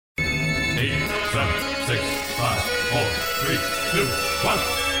4, 3, 2, 1.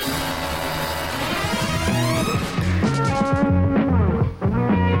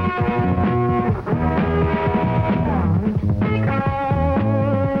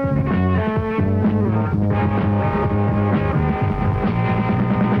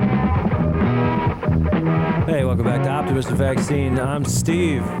 Hey, welcome back to Optimism Vaccine. I'm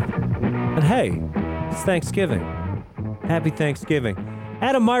Steve. And hey, it's Thanksgiving. Happy Thanksgiving.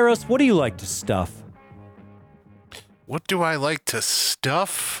 Adam Myros, what do you like to stuff? What do I like to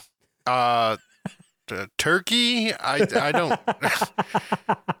stuff? Turkey? I don't.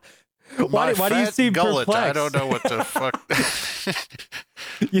 Why do you seem gullet, perplexed? I don't know what the fuck.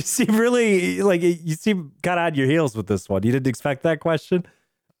 You seem really, you seem kind of on your heels with this one. You didn't expect that question?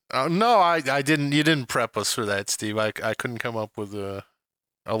 No, I didn't. You didn't prep us for that, Steve. I couldn't come up with a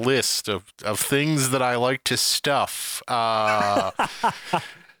list of things that I like to stuff.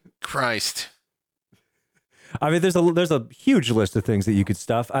 Christ. I mean, there's a huge list of things that you could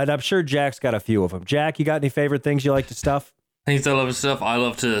stuff, and I'm sure Jack's got a few of them. Jack, you got any favorite things you like to stuff? Things I love to stuff. I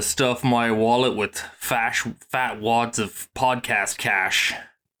love to stuff my wallet with fat wads of podcast cash.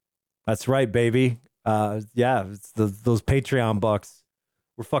 That's right, baby. Yeah, it's those Patreon bucks.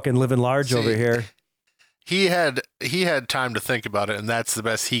 We're fucking living large over here. He had time to think about it, and that's the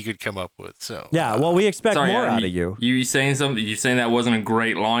best he could come up with. So yeah, well, we expect more out of you. You saying something? You saying that wasn't a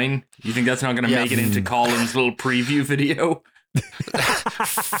great line? You think that's not going to make it into Colin's little preview video?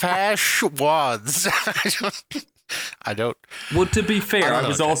 Fash wads. I don't. Well, to be fair, I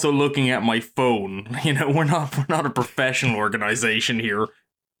was also looking at my phone. You know, we're not a professional organization here.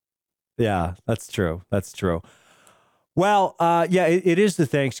 Yeah, that's true. That's true. Well, yeah, it is the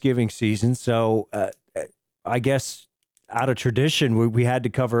Thanksgiving season, so I guess out of tradition, we had to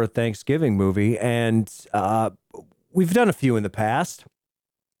cover a Thanksgiving movie, and we've done a few in the past,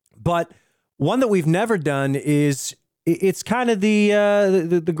 but one that we've never done is it's kind of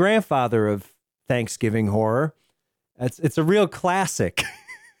the grandfather of Thanksgiving horror. It's a real classic.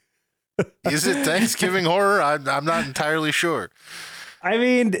 Is it Thanksgiving horror? I'm not entirely sure. I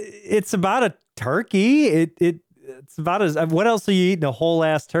mean, it's about a turkey. It's about what else are you eating? A whole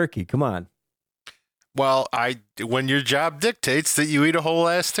ass turkey? Come on. Well, when your job dictates that you eat a whole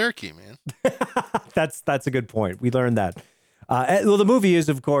ass turkey, man. That's a good point. We learned that. Well, the movie is,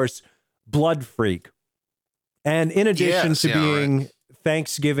 of course, Blood Freak, and in addition to being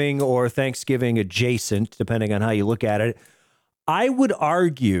Thanksgiving or Thanksgiving adjacent, depending on how you look at it, I would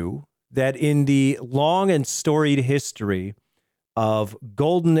argue that in the long and storied history of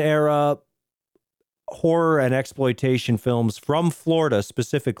golden era horror and exploitation films from Florida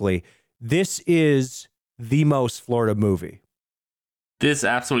specifically, this is the most Florida movie. This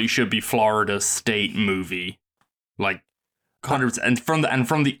absolutely should be Florida state movie, like 100%. And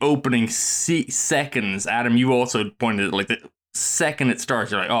from the opening seconds, Adam, you also pointed at, like, the second it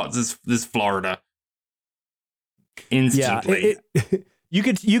starts, you're like, oh, this is Florida. Instantly. Yeah,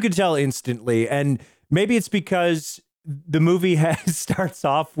 you could tell instantly, and maybe it's because the movie starts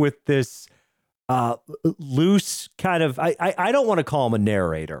off with this loose kind of, I don't want to call him a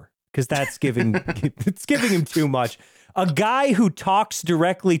narrator because that's giving him too much. A guy who talks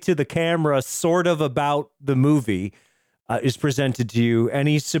directly to the camera sort of about the movie is presented to you, and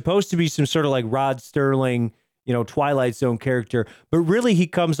he's supposed to be some sort of like Rod Sterling, Twilight Zone character, but really he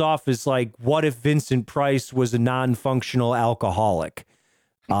comes off as like, what if Vincent Price was a non-functional alcoholic?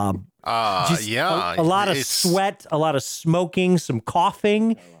 A lot of sweat, a lot of smoking, some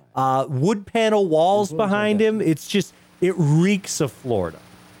coughing, wood panel walls behind him. It reeks of Florida.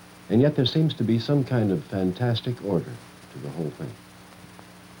 And yet there seems to be some kind of fantastic order to the whole thing.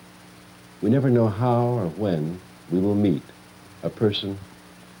 We never know how or when we will meet a person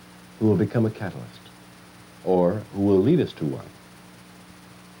who will become a catalyst, or who will lead us to one.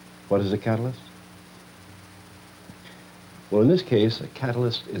 What is a catalyst? Well, in this case, a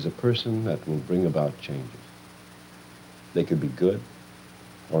catalyst is a person that will bring about changes. They could be good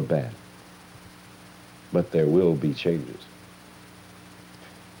or bad, but there will be changes.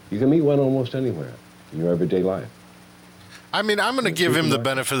 You can meet one almost anywhere in your everyday life. I mean, I'm going to give him the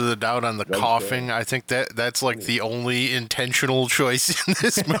benefit of the doubt on the coughing. I think that's like the only intentional choice in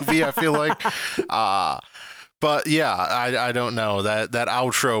this movie, I feel like. But yeah, I don't know. That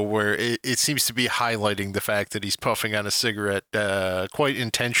outro where it seems to be highlighting the fact that he's puffing on a cigarette quite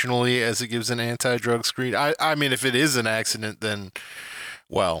intentionally as it gives an anti-drug screen. I mean, if it is an accident, then,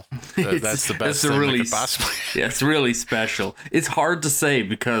 well, that's the best thing that could possibly... Yeah, it's really special. It's hard to say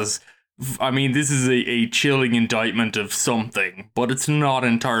because, I mean, this is a chilling indictment of something, but it's not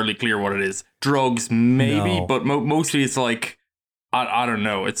entirely clear what it is. Drugs, maybe, but mostly it's like... I don't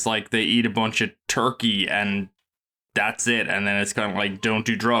know. It's like they eat a bunch of turkey and that's it. And then it's kind of like, don't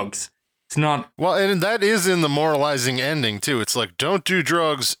do drugs. It's not. Well, and that is in the moralizing ending too. It's like, don't do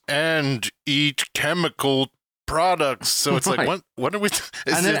drugs and eat chemical products. So it's Right. like, what are we?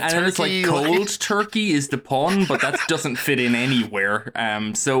 And then it's like cold turkey is the pun, but that doesn't fit in anywhere.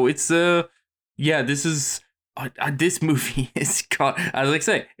 So it's this is this movie is as I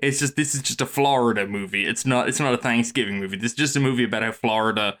say, this is just a Florida movie. It's not a Thanksgiving movie. This is just a movie about how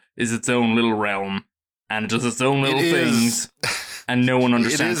Florida is its own little realm and does its own little things, and no one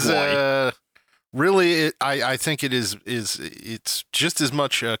understands why. Really, I think it's just as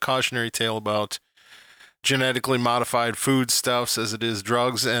much a cautionary tale about genetically modified foodstuffs as it is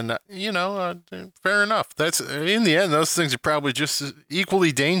drugs, and fair enough. That's in the end, those things are probably just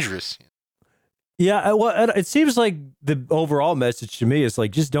equally dangerous. Yeah, well, it seems like the overall message to me is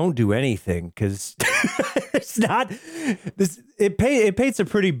like, just don't do anything, because it's not this. It paints a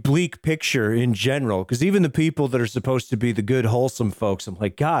pretty bleak picture in general, because even the people that are supposed to be the good, wholesome folks, I'm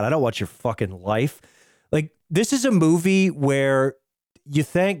like, God, I don't want your fucking life. Like, this is a movie where you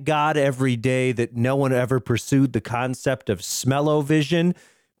thank God every day that no one ever pursued the concept of smell-o-vision,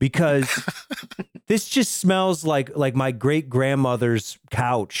 because this just smells like my great grandmother's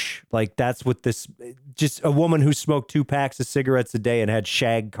couch. Like, that's what this, just a woman who smoked 2 packs of cigarettes a day and had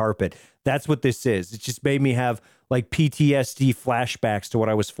shag carpet. That's what this is. It just made me have like PTSD flashbacks to when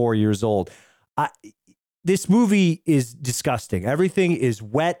I was 4 years old. This movie is disgusting. Everything is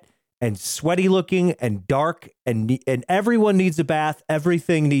wet and sweaty looking and dark, and everyone needs a bath.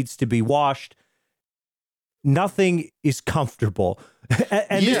 Everything needs to be washed. Nothing is comfortable.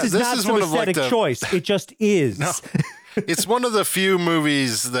 And this is not some aesthetic choice. It just is. No, it's one of the few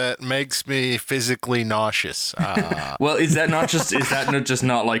movies that makes me physically nauseous. Well, is that not just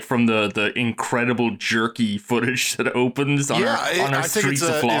not like from the incredible jerky footage that opens on our streets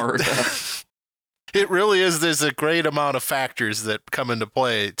of Florida? It really is. There's a great amount of factors that come into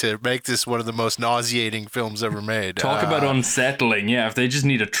play to make this one of the most nauseating films ever made. Talk about unsettling. Yeah, if they just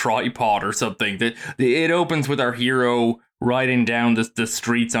need a tripod or something. It opens with our hero riding down the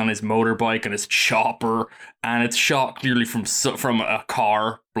streets on his motorbike and his chopper, and it's shot clearly from a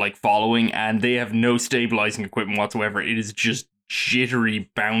car, like, following, and they have no stabilizing equipment whatsoever. It is just jittery,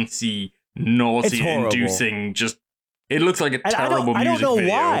 bouncy, nausea-inducing. Just, it looks like a terrible music video. I don't know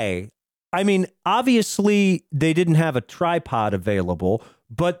why. I mean, obviously they didn't have a tripod available,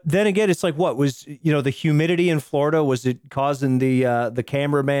 but then again, it's like, what was, the humidity in Florida? Was it causing the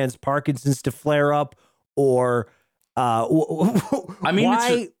cameraman's Parkinson's to flare up, or I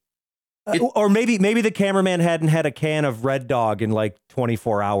mean, or maybe the cameraman hadn't had a can of Red Dog in like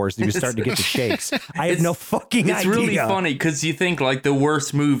 24 hours. He was starting to get the shakes. I have no fucking idea. It's really funny because you think like the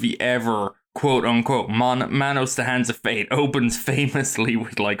worst movie ever, quote unquote, Manos: The Hands of Fate, opens famously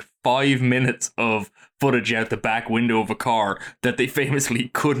with like 5 minutes of footage out the back window of a car that they famously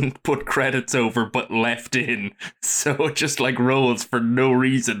couldn't put credits over but left in, so it just like rolls for no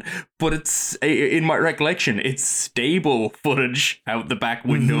reason. But it's, in my recollection, it's stable footage out the back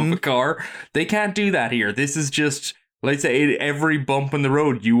window of a car. They can't do that here. This is just, let's say, every bump in the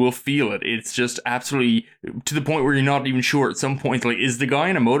road you will feel it. It's just absolutely to the point where you're not even sure at some point, like, is the guy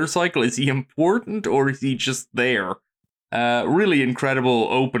on a motorcycle, is he important or is he just there? Really incredible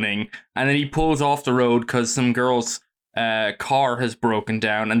opening, and then he pulls off the road because some girl's car has broken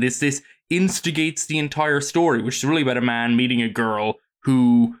down, and this instigates the entire story, which is really about a man meeting a girl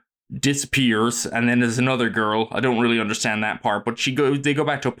who disappears, and then there's another girl. I don't really understand that part, but they go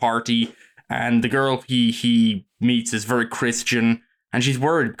back to a party, and the girl he meets is very Christian, and she's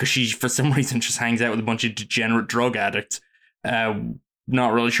worried because she, for some reason, just hangs out with a bunch of degenerate drug addicts.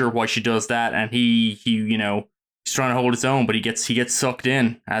 Not really sure why she does that, and he he's trying to hold his own, but he gets sucked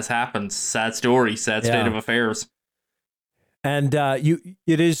in, as happens. Sad story, sad state of affairs. And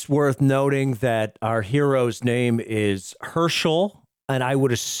it is worth noting that our hero's name is Herschel, and I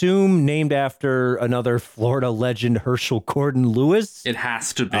would assume named after another Florida legend, Herschel Gordon Lewis. It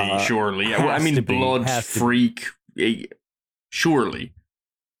has to be, surely. Yeah, I mean, blood freak, surely.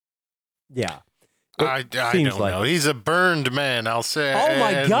 Yeah. I don't know. He's a burned man, I'll say. Oh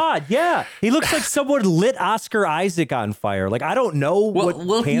my God, yeah. He looks like someone lit Oscar Isaac on fire. Like, I don't know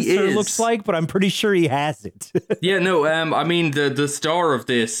what cancer looks like, but I'm pretty sure he has it. Yeah, no, I mean, the star of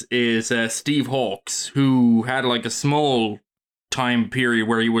this is Steve Hawkes, who had like a small time period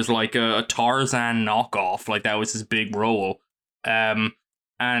where he was like a Tarzan knockoff. Like, that was his big role. And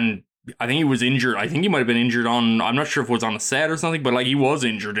I think he was injured. I think he might have been injured I'm not sure if it was on a set or something, but like he was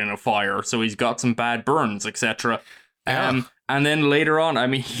injured in a fire, so he's got some bad burns, etc. Yeah. And then later on, I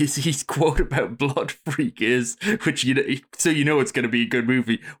mean, his quote about Blood Freak is, which so you know it's going to be a good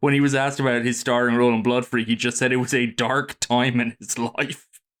movie. When he was asked about his starring role in Blood Freak, he just said it was a dark time in his life.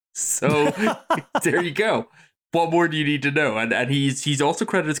 So there you go. What more do you need to know? And he's also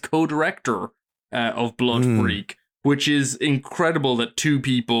credited as co-director of Blood Freak, which is incredible that two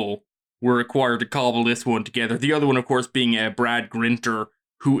people were required to cobble this one together. The other one, of course, being Brad Grinter,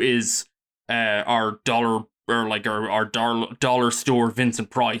 who is our dollar store Vincent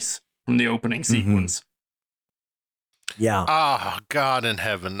Price from the opening sequence. Yeah. Oh, God in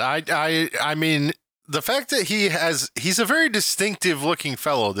heaven. I mean, the fact that he's a very distinctive looking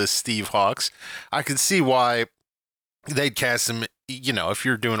fellow, this Steve Hawks. I can see why they'd cast him, you know, if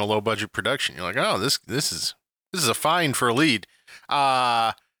you're doing a low budget production, you're like, oh, this is a find for a lead.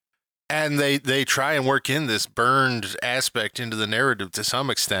 And they try and work in this burned aspect into the narrative to some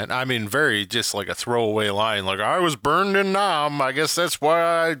extent. I mean, very just like a throwaway line, like, I was burned in Nam. I guess that's why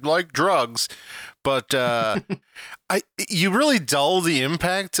I like drugs. But you really dull the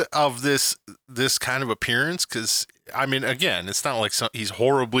impact of this kind of appearance because, I mean, again, it's not like he's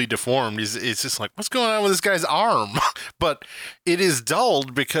horribly deformed. It's just like, what's going on with this guy's arm? But it is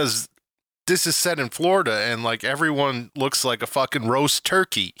dulled because this is set in Florida and like everyone looks like a fucking roast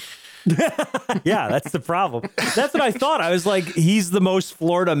turkey. Yeah, that's the problem. That's what I thought. I was like, he's the most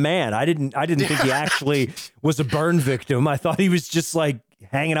Florida man. I didn't think he actually was a burn victim. I thought he was just like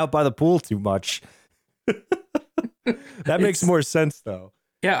hanging out by the pool too much. That makes more sense though.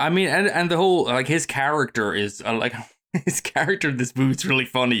 Yeah, I mean, and the whole, like, his character is his character in this movie is really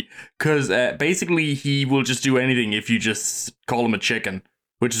funny because basically he will just do anything if you just call him a chicken,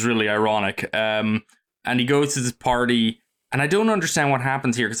 which is really ironic. And he goes to this party. And I don't understand what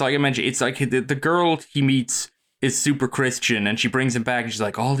happens here, because like I mentioned, it's like the girl he meets is super Christian, and she brings him back, and she's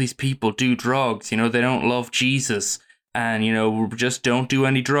like, all these people do drugs, you know, they don't love Jesus, and, you know, just don't do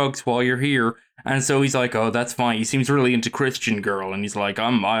any drugs while you're here. And so he's like, oh, that's fine. He seems really into Christian girl, and he's like,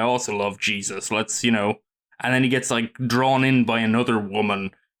 I also love Jesus, let's, you know. And then he gets, like, drawn in by another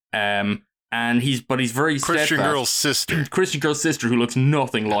woman, and he's very Christian steadfast. girl's sister. Christian girl's sister, who looks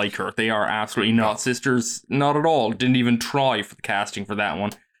nothing like her. They are absolutely not sisters, not at all. Didn't even try for the casting for that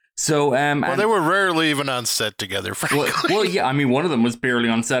one. So, well, they were rarely even on set together, frankly. Well, yeah, I mean, one of them was barely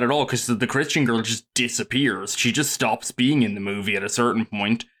on set at all because the Christian girl just disappears. She just stops being in the movie at a certain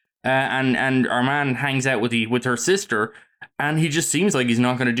point. And our man hangs out with her sister, and he just seems like he's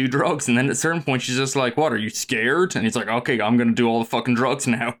not going to do drugs. And then at a certain point, she's just like, what, are you scared? And he's like, okay, I'm going to do all the fucking drugs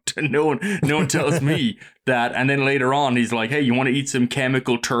now. No one tells me that. And then later on, he's like, hey, you want to eat some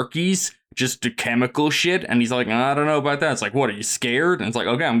chemical turkeys? Just the chemical shit? And he's like, I don't know about that. It's like, what, are you scared? And it's like,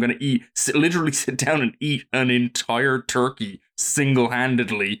 okay, I'm going to literally sit down and eat an entire turkey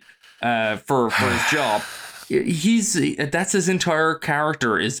single-handedly for his job. That's his entire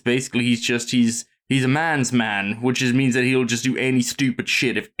character, is basically he's a man's man, which means that he'll just do any stupid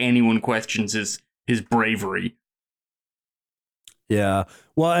shit if anyone questions his bravery. Yeah.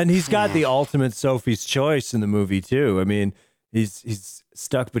 Well, and he's got the ultimate Sophie's choice in the movie too. I mean, he's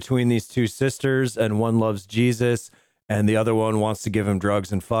stuck between these two sisters, and one loves Jesus and the other one wants to give him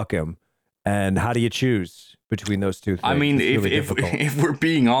drugs and fuck him. And how do you choose between those two things? I mean, really if we're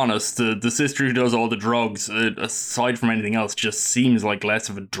being honest, the sister who does all the drugs, aside from anything else, just seems like less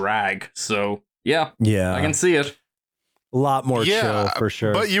of a drag. So yeah, I can see it. A lot more chill for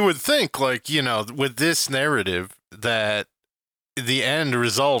sure. But you would think, like, you know, with this narrative, that the end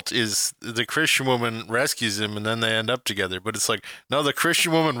result is the Christian woman rescues him and then they end up together. But it's like, no, the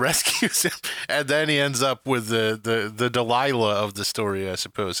Christian woman rescues him and then he ends up with the Delilah of the story, I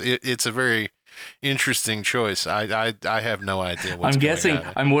suppose. It's a very interesting choice. I have no idea what's going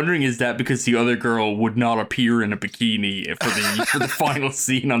on. I'm wondering, is that because the other girl would not appear in a bikini for the final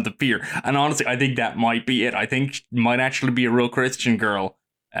scene on the pier? And honestly, I think that might be it. I think she might actually be a real Christian girl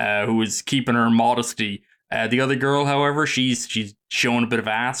who is keeping her modesty. The other girl, however, she's showing a bit of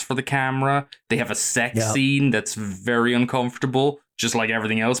ass for the camera. They have a sex scene that's very uncomfortable, just like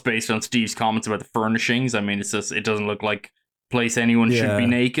everything else based on Steve's comments about the furnishings. I mean, it doesn't look like a place anyone should be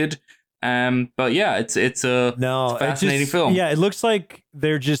naked. But yeah, it's a fascinating film. Yeah, it looks like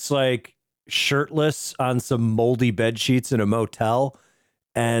they're just like shirtless on some moldy bed sheets in a motel.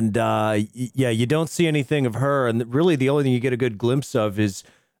 And you don't see anything of her. And really the only thing you get a good glimpse of is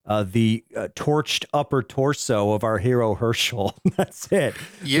the torched upper torso of our hero Herschel. That's it.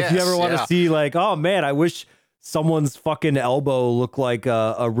 Yes, if you ever want to see like, oh man, I wish someone's fucking elbow looked like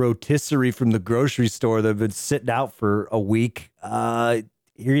a rotisserie from the grocery store that had been sitting out for a week. Here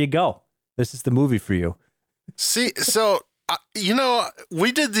you go. This is the movie for you. See, so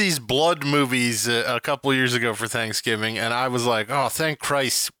we did these blood movies a couple years ago for Thanksgiving, and I was like, oh, thank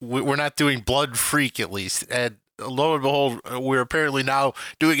Christ, we're not doing Blood Freak at least. And lo and behold, we're apparently now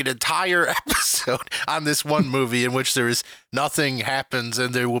doing an entire episode on this one movie in which nothing happens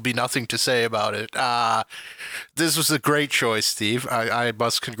and there will be nothing to say about it. This was a great choice, Steve. I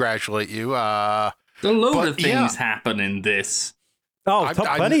must congratulate you. A load of things happen in this. Oh,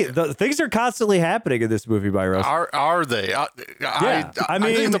 plenty. Things are constantly happening in this movie, by Russ. Are they? Yeah. I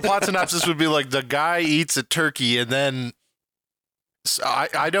think the plot synopsis would be like the guy eats a turkey and then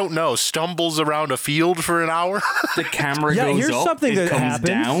I don't know, stumbles around a field for an hour. The camera goes here's up, something it that comes happens.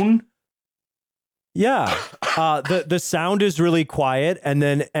 down. Yeah. The sound is really quiet, and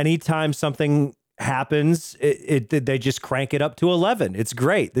then anytime something happens, they just crank it up to 11. It's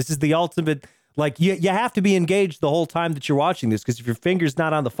great. This is the ultimate. Like, you have to be engaged the whole time that you're watching this, because if your finger's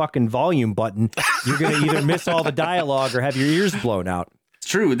not on the fucking volume button, you're going to either miss all the dialogue or have your ears blown out. It's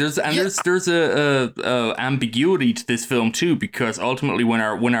true. There's a ambiguity to this film too, because ultimately when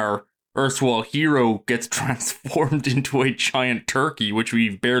our erstwhile hero gets transformed into a giant turkey, which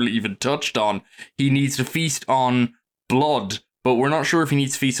we've barely even touched on, he needs to feast on blood. But we're not sure if he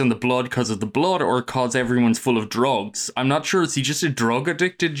needs to feast on the blood because of the blood or because everyone's full of drugs. I'm not sure, is he just a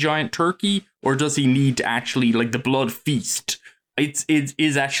drug-addicted giant turkey? Or does he need to actually, like, the blood feast? It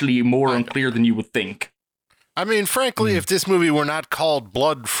is actually more unclear than you would think. I mean, frankly, if this movie were not called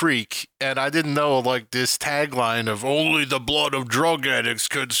Blood Freak, and I didn't know, like, this tagline of only the blood of drug addicts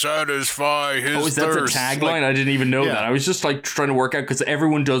could satisfy his thirst. Oh, is that the tagline? I didn't even know that. I was just, like, trying to work out, because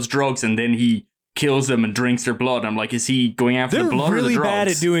everyone does drugs, and then he kills them and drinks their blood. I'm like, is he going after the blood or the drugs? They're really bad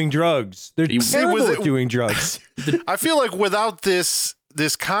at doing drugs. They're terrible at doing drugs. I feel like without this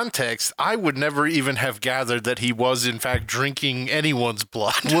context, I would never even have gathered that he was, in fact, drinking anyone's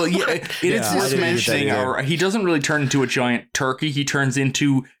blood. Well, it's worth mentioning, he doesn't really turn into a giant turkey. He turns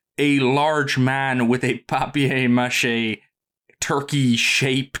into a large man with a papier-mâché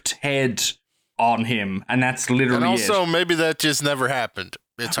turkey-shaped head on him, and that's literally and also, maybe that just never happened.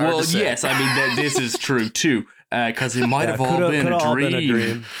 It's hard to say. Yes, I mean, this is true, too. Because it might have all been a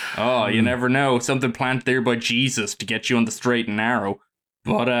dream. Oh, you never know. Something planted there by Jesus to get you on the straight and narrow.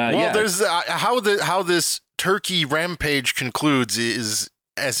 But there's how this turkey rampage concludes is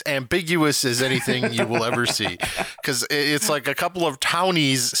as ambiguous as anything you will ever see, because it's like a couple of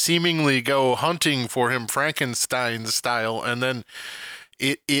townies seemingly go hunting for him Frankenstein style, and then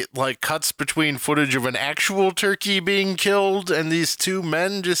it like cuts between footage of an actual turkey being killed and these two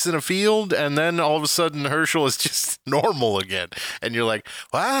men just in a field, and then all of a sudden Herschel is just normal again, and you're like,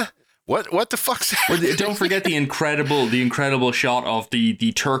 what the fuck's happening? Well, don't forget the incredible shot of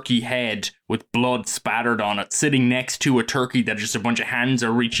the turkey head with blood spattered on it, sitting next to a turkey that just a bunch of hands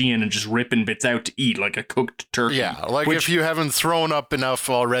are reaching in and just ripping bits out to eat, like a cooked turkey. Yeah, like if you haven't thrown up enough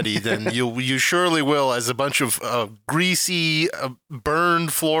already, then you surely will, as a bunch of greasy,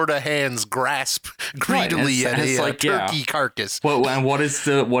 burned Florida hands grasp greedily at a turkey carcass. Well, and what is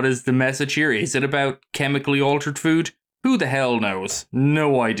the message here? Is it about chemically altered food? Who the hell knows?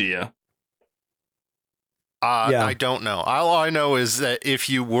 No idea. I don't know. All I know is that if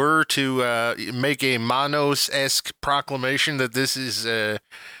you were to make a Manos-esque proclamation that this is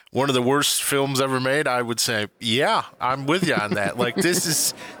one of the worst films ever made, I would say, yeah, I'm with you on that. Like, this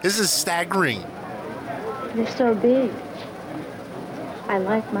is staggering. You're so big. I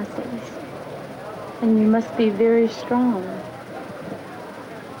like muscles. And you must be very strong.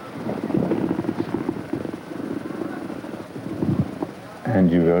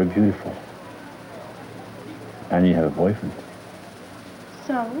 And you're very beautiful. And you have a boyfriend.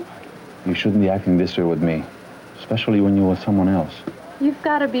 So? You shouldn't be acting this way with me, especially when you're with someone else. You've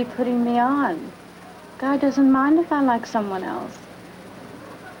got to be putting me on. Guy doesn't mind if I like someone else.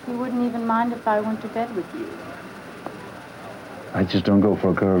 He wouldn't even mind if I went to bed with you. I just don't go for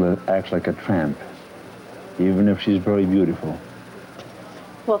a girl that acts like a tramp, even if she's very beautiful.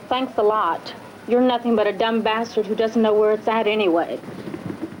 Well, thanks a lot. You're nothing but a dumb bastard who doesn't know where it's at anyway.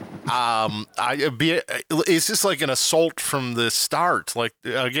 It's just like an assault from the start. Like,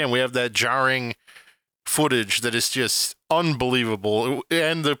 again, we have that jarring footage that is just unbelievable,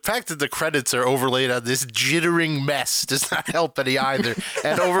 and the fact that the credits are overlaid on this jittering mess does not help any either,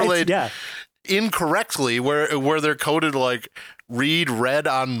 and overlaid incorrectly where they're coded like read red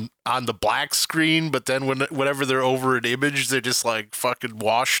on the black screen, but then whenever they're over an image, they're just like fucking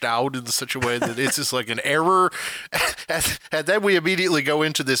washed out in such a way that it's just like an error. And then we immediately go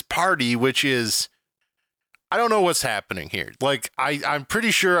into this party, which is, I don't know what's happening here. Like, I'm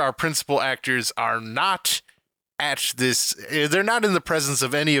pretty sure our principal actors are not at this. They're not in the presence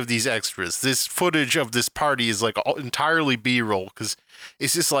of any of these extras. This footage of this party is like entirely B-roll because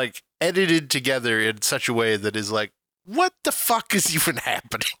it's just like edited together in such a way that is like, what the fuck is even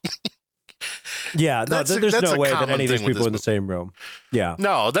happening? Yeah, no, there's no way that any of these people are in the movie. same room. Yeah.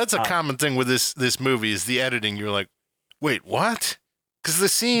 No, that's a common thing with this movie is the editing. You're like, wait, what? Because the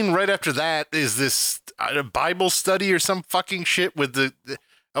scene right after that is this Bible study or some fucking shit with the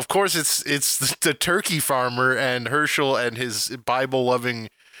of course it's the turkey farmer and Herschel and his Bible loving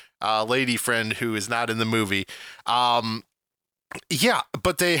lady friend who is not in the movie. Yeah,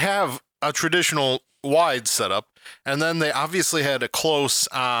 but they have a traditional wide setup, and then they obviously had a close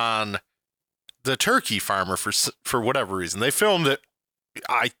on the turkey farmer for whatever reason. They filmed it.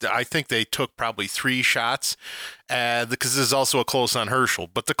 I think they took probably 3 shots, because there's also a close on Herschel.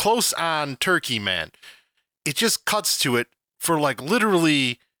 But the close on Turkey Man, it just cuts to it for like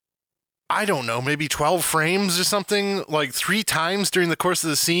literally, I don't know, maybe 12 frames or something, like 3 times during the course of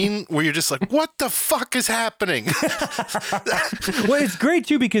the scene, where you're just like, what the fuck is happening? Well, it's great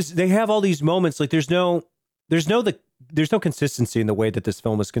too because they have all these moments. Like there's no consistency in the way that this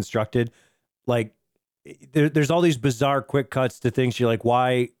film is constructed. Like there's all these bizarre quick cuts to things. You're like,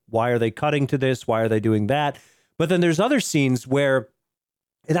 why are they cutting to this? Why are they doing that? But then there's other scenes where,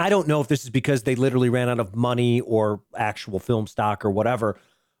 and I don't know if this is because they literally ran out of money or actual film stock or whatever.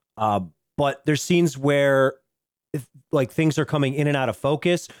 But there's scenes where like things are coming in and out of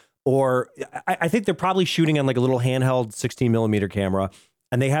focus, or I think they're probably shooting on like a little handheld 16 millimeter camera,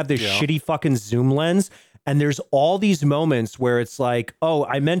 and they have this shitty fucking zoom lens. And there's all these moments where it's like, oh,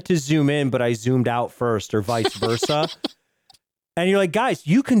 I meant to zoom in, but I zoomed out first, or vice versa. And you're like, guys,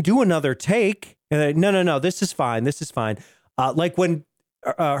 you can do another take. And they're like, no, this is fine. This is fine. Like when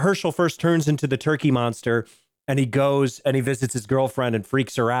Herschel first turns into the turkey monster and he goes and he visits his girlfriend and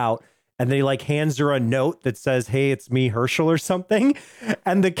freaks her out. And they like hands her a note that says, hey, it's me, Herschel, or something.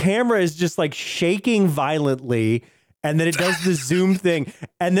 And the camera is just like shaking violently. And then it does the zoom thing.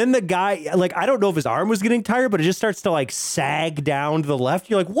 And then the guy, like, I don't know if his arm was getting tired, but it just starts to like sag down to the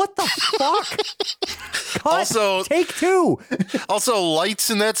left. You're like, what the fuck? Cut. Also, take 2. Also, lights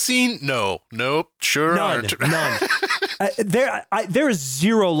in that scene? Nope, sure aren't. None. There is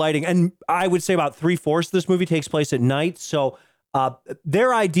 0 lighting. And I would say about 3/4 of this movie takes place at night. So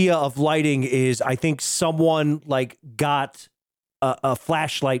their idea of lighting is, I think someone like got a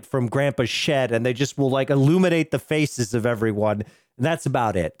flashlight from Grandpa's shed, and they just will like illuminate the faces of everyone. And that's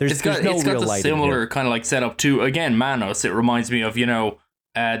about it. There's no real lighting. It's got a similar kind of like setup to, again, Manos. It reminds me of,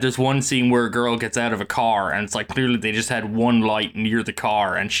 there's one scene where a girl gets out of a car, and it's like clearly they just had one light near the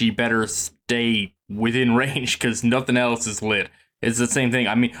car, and she better stay within range because nothing else is lit. It's the same thing.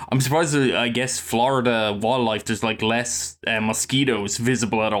 I mean, I'm surprised. I guess Florida wildlife, there's like less mosquitoes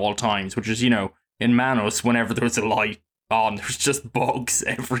visible at all times, which is, in Manos, whenever there's a light on, there's just bugs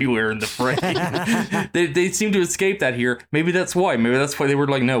everywhere in the frame. they seem to escape that here. Maybe that's why. Maybe that's why they were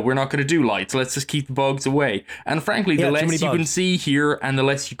like, no, we're not going to do lights. Let's just keep the bugs away. And frankly, the less you can see here and the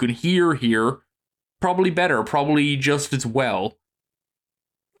less you can hear here, probably better, probably just as well.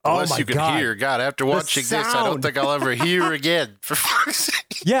 Unless you can hear. God, after watching this, I don't think I'll ever hear again. For fuck's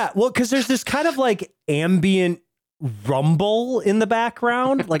sake. Yeah, well, because there's this kind of like ambient rumble in the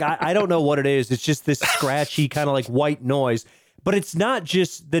background. Like, I don't know what it is. It's just this scratchy kind of like white noise. But it's not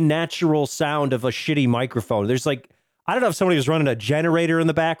just the natural sound of a shitty microphone. There's like, I don't know if somebody was running a generator in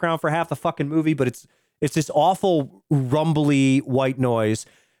the background for half the fucking movie, but it's this awful rumbly white noise.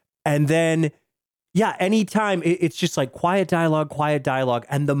 And then, yeah, anytime it's just like quiet dialogue.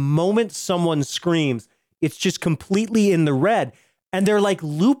 And the moment someone screams, it's just completely in the red. And they're like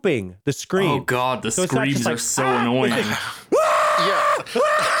looping the scream. Oh God, the screams are so annoying. Yeah. It's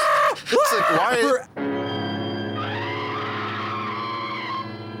like, why?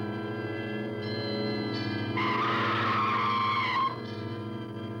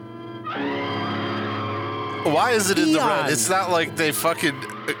 Why is it in the red? It's not like they fucking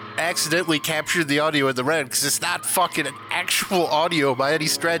accidentally captured the audio in the red, because it's not fucking actual audio by any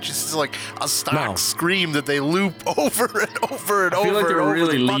stretch. It's just like a stock scream that they loop over and over and over. I feel like they're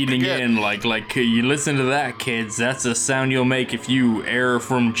really the leading in, like you listen to that, kids. That's a sound you'll make if you err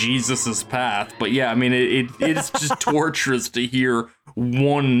from Jesus's path. But yeah, I mean, it's just torturous to hear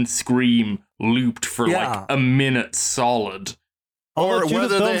one scream looped for like a minute solid. Or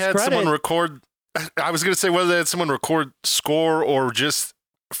whether they had someone record. I was going to say whether they had someone record score or just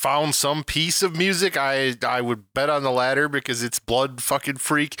found some piece of music. I would bet on the latter because it's blood fucking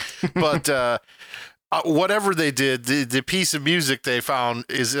freak. But whatever they did, the piece of music they found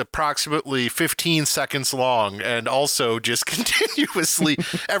is approximately 15 seconds long, and also just continuously,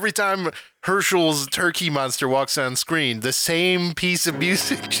 every time Herschel's turkey monster walks on screen, the same piece of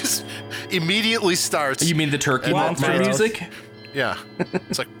music just immediately starts. You mean the turkey What, monster Myros? music? Yeah.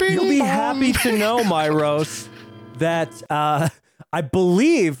 It's like, bing, You'll be bong. happy to know, Myros, that I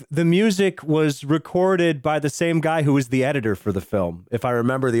believe the music was recorded by the same guy who was the editor for the film, if I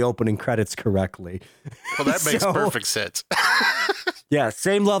remember the opening credits correctly. Well, that makes So- perfect sense. Yeah,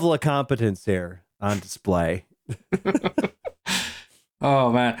 same level of competence here on display.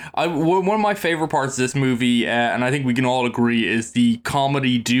 Oh man, one of my favorite parts of this movie, and I think we can all agree, is the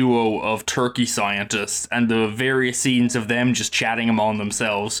comedy duo of turkey scientists and the various scenes of them just chatting among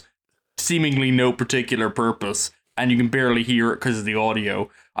themselves, seemingly no particular purpose, and you can barely hear it because of the audio.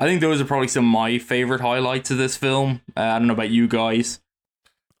 I think those are probably some of my favorite highlights of this film. I don't know about you guys.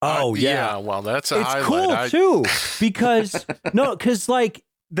 Oh, yeah. Well, that's a It's highlight. cool, too, because, like,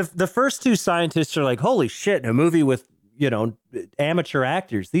 the first two scientists are like, holy shit, a movie with, amateur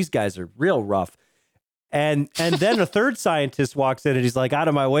actors. These guys are real rough. And then a third scientist walks in and he's like, out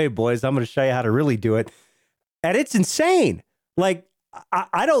of my way, boys. I'm going to show you how to really do it. And it's insane. Like,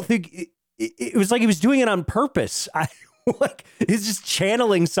 I don't think it was like he was doing it on purpose. He's just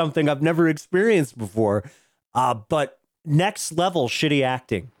channeling something I've never experienced before. But next level shitty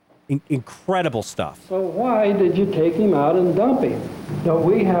acting. Incredible stuff. So why did you take him out and dump him? Don't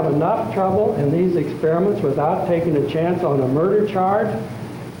we have enough trouble in these experiments without taking a chance on a murder charge?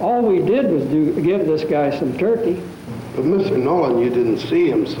 All we did was give this guy some turkey. But Mr. Nolan, you didn't see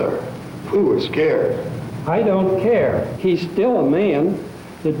him, sir. We were scared. I don't care. He's still a man.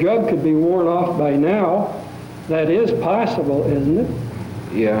 The drug could be worn off by now. That is possible, isn't it?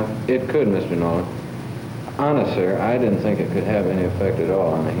 Yeah, it could, Mr. Nolan. Honest, sir, I didn't think it could have any effect at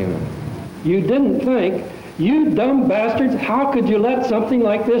all on a human. You didn't think? You dumb bastards, how could you let something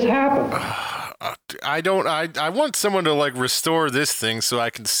like this happen? I want someone to restore this thing so I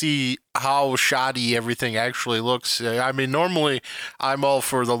can see how shoddy everything actually looks. I mean, normally I'm all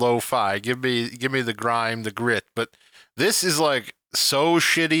for the lo-fi. Give me the grime, the grit, but this is so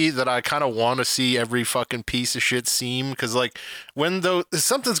shitty that I kind of want to see every fucking piece of shit seam, because when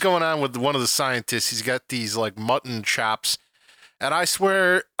something's going on with one of the scientists, he's got these mutton chops, and I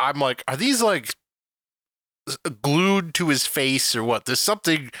swear I'm like, are these glued to his face or what? There's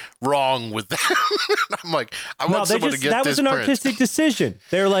something wrong with them. I'm like, I want someone to get that this was an print. artistic decision.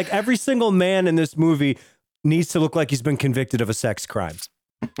 They're like, every single man in this movie needs to look like he's been convicted of a sex crime.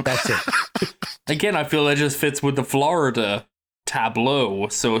 That's it. Again, I feel that just fits with the Florida tableau,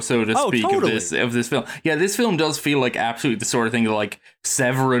 so to speak, totally. of this film. Yeah, this film does feel like absolutely the sort of thing that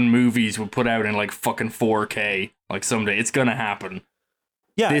Severin movies would put out in fucking 4K someday. It's gonna happen.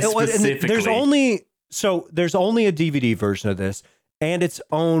 Yeah, This and specifically. there's only a DVD version of this, and it's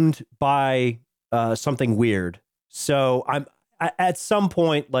owned by something weird. So at some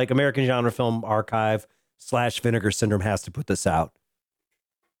point, American Genre Film Archive / Vinegar Syndrome has to put this out.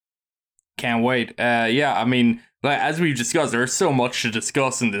 Can't wait. Yeah, I mean, as we've discussed, there's so much to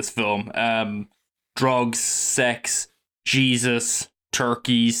discuss in this film. Drugs, sex, Jesus,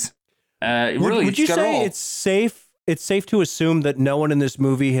 turkeys. Would you got it say all. it's safe? It's safe to assume that no one in this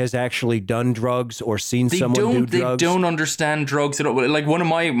movie has actually done drugs or seen someone do drugs. They don't understand drugs at all. One of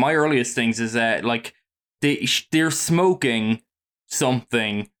my earliest things is that they're smoking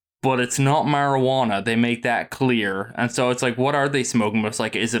something, but it's not marijuana. They make that clear, and so it's what are they smoking? But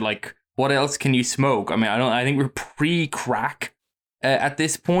it's is it what else can you smoke? I mean, I think we're pre-crack at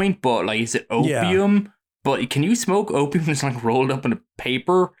this point, but is it opium? Yeah. But can you smoke opium that's rolled up in a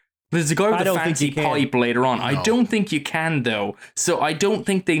paper? There's a guy with a fancy pipe later on. No. I don't think you can, though. So I don't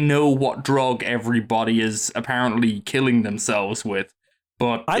think they know what drug everybody is apparently killing themselves with.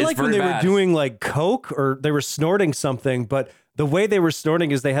 But I like when they were doing coke or they were snorting something, but the way they were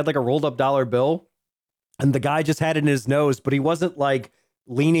snorting is they had a rolled up dollar bill, and the guy just had it in his nose, but he wasn't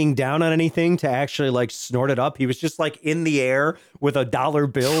leaning down on anything to actually snort it up. He was just in the air with a dollar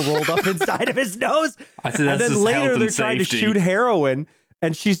bill rolled up inside of his nose. I said, and then later they're trying to shoot heroin,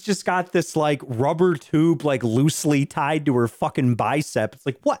 and she's just got this rubber tube loosely tied to her fucking bicep.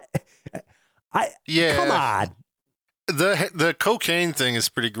 It's what? Come on. The cocaine thing is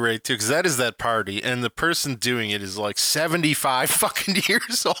pretty great too, because that is that party, and the person doing it is 75 fucking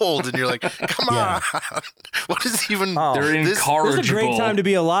years old, and you're like, come on, what is even? They're incorrigible. It's a great time to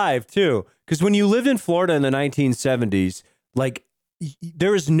be alive too, because when you lived in Florida in the 1970s,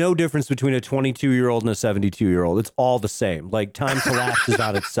 there is no difference between a 22-year-old and a 72-year-old. It's all the same. Time collapses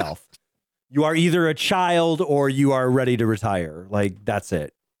on itself. You are either a child or you are ready to retire. That's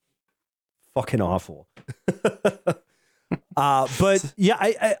it. fucking awful. But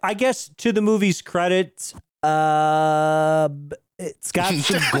yeah, I guess to the movie's credit, it's got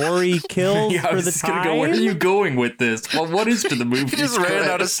some gory kills Yeah, I for was the just time. gonna go, where are you going with this? Well, what is to the movie? He just ran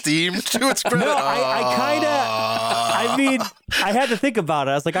out of steam to its credit. No, I mean, I had to think about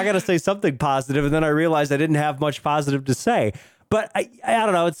it. I was like, I got to say something positive, and then I realized I didn't have much positive to say. But I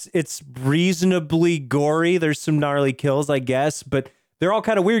don't know. It's reasonably gory. There's some gnarly kills, I guess, but they're all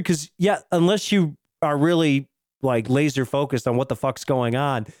kind of weird because, yeah, unless you are really like laser focused on what the fuck's going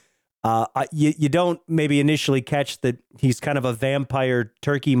on, you don't maybe initially catch that he's kind of a vampire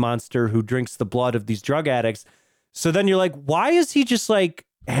turkey monster who drinks the blood of these drug addicts. So then you're like, why is he just like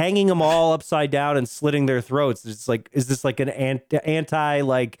hanging them all upside down and slitting their throats? It's like, is this like an anti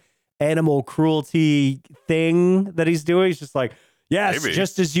like animal cruelty thing that he's doing? He's just like, yes, Maybe.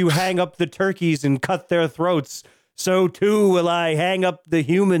 just as you hang up the turkeys and cut their throats, so too will I hang up the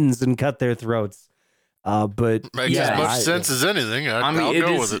humans and cut their throats. But Makes yeah, as much sense as anything. I'll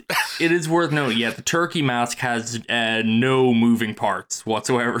go with it. It is worth noting, yeah, the turkey mask has no moving parts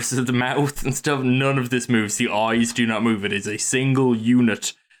whatsoever. So the mouth and stuff, none of this moves. The eyes do not move. It is a single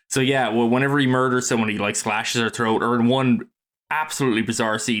unit. So yeah, well, whenever he murders someone, he like slashes their throat, or in one absolutely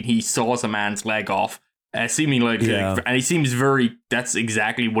bizarre scene, he saws a man's leg off. Seemingly, and he seems that's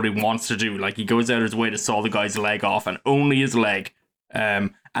exactly what he wants to do. Like, he goes out of his way to saw the guy's leg off, and only his leg.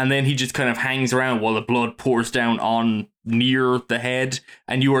 And then he just kind of hangs around while the blood pours down on near the head,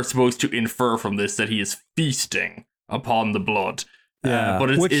 and you are supposed to infer from this that he is feasting upon the blood. Yeah, but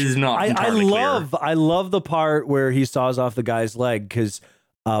it is not entirely clear. I love the part where he saws off the guy's leg, because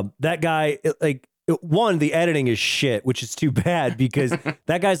that guy, one, the editing is shit, which is too bad because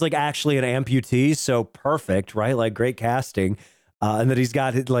that guy's like actually an amputee, so perfect, right? Like, great casting, and that he's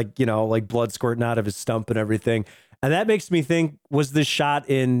got like blood squirting out of his stump and everything. And that makes me think, was this shot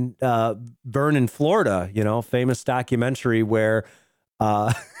in Vernon, Florida? Famous documentary where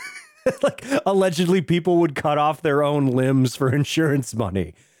like allegedly people would cut off their own limbs for insurance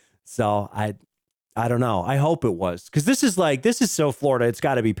money. So I don't know. I hope it was, because this is so Florida. It's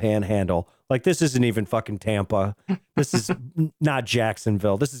got to be Panhandle. Like, this isn't even fucking Tampa. This is not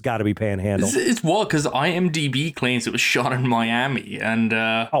Jacksonville. This has got to be Panhandle. It's what? Because IMDb claims it was shot in Miami, and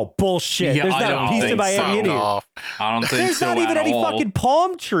oh, bullshit! Yeah, There's not a piece of Miami in here. I don't think There's so. not even any fucking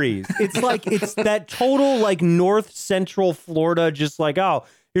palm trees. It's like it's that total like north central Florida, just like, oh,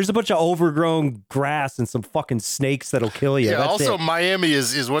 here's a bunch of overgrown grass and some fucking snakes that'll kill you. Yeah. That's also, it. Miami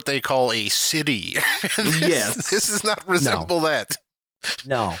is what they call a city. Yes. This does not resemble that.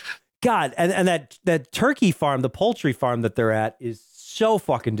 No. God, and that turkey farm, the poultry farm that they're at, is so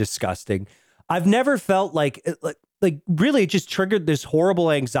fucking disgusting. I've never felt like really it just triggered this horrible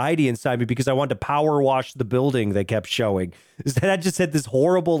anxiety inside me because I wanted to power wash the building they kept showing. Is that I just had this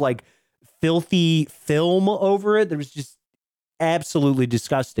horrible, like, filthy film over it that was just absolutely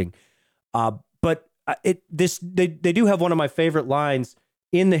disgusting. But they do have one of my favorite lines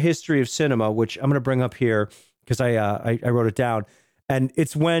in the history of cinema, which I'm going to bring up here because I wrote it down. And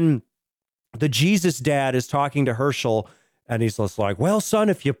it's when the Jesus dad is talking to Herschel, and he's just like, well, son,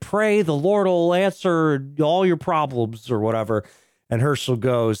 if you pray, the Lord will answer all your problems or whatever. And Herschel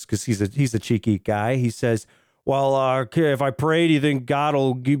goes, because he's a cheeky guy, he says, well, if I pray, do you think God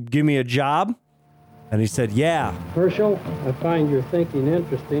will give me a job? And he said, yeah. Herschel, I find your thinking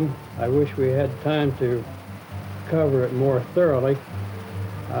interesting. I wish we had time to cover it more thoroughly.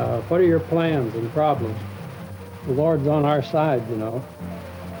 What are your plans and problems? The Lord's on our side, you know.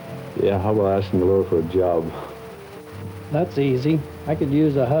 Yeah, how about asking the Lord for a job? That's easy. I could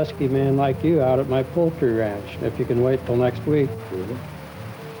use a husky man like you out at my poultry ranch, if you can wait till next week. Really?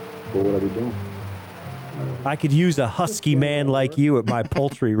 What would I be doing? I could use a husky man like you at my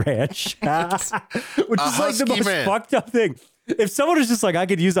poultry ranch. Which is like the most fucked up thing. If someone was just like, I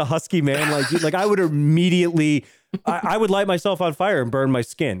could use a husky man like you, like, I would immediately, I would light myself on fire and burn my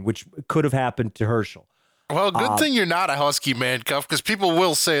skin, which could have happened to Herschel. Well, good thing you're not a husky man, Cuff, because people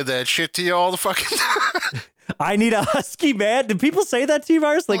will say that shit to you all the fucking time. I need a husky man. Do people say that to you,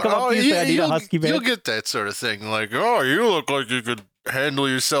 Mars? Like, come up to you and say, I need a husky man? You'll get that sort of thing. Like, oh, you look like you could handle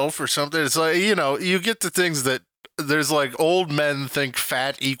yourself or something. It's like, you get the things that there's like old men think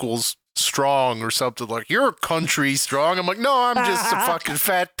fat equals strong or something. Like, you're country strong. I'm like, no, I'm just a fucking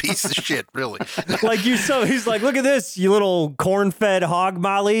fat piece of shit, really. Like, he's like, look at this, you little corn-fed hog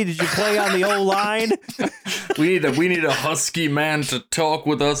molly. Did you play on the old line? We need a husky man to talk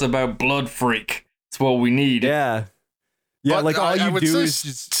with us about Blood Freak. That's what we need. Yeah. Yeah, but like all I you would do say is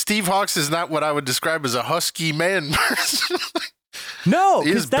just... Steve Hawks is not what I would describe as a husky man. No, He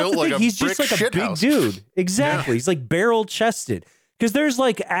because is that's built the thing. like a He's just brick like a big shithouse. dude. Exactly. Yeah. He's like barrel chested. Because there's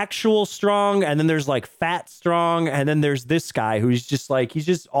like actual strong, and then there's like fat strong, and then there's this guy who's just like, he's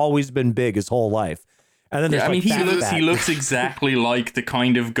just always been big his whole life. And then there's he looks exactly like the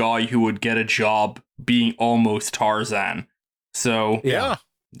kind of guy who would get a job being almost Tarzan. So Yeah.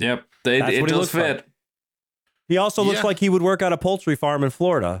 yep, it does fit. Like. He also looks like he would work on a poultry farm in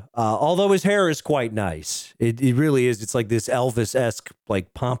Florida. Although his hair is quite nice. It really is. It's like this Elvis-esque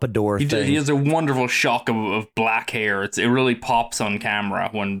like pompadour thing. He has a wonderful shock of black hair. It really pops on camera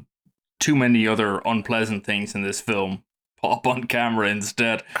when too many other unpleasant things in this film pop on camera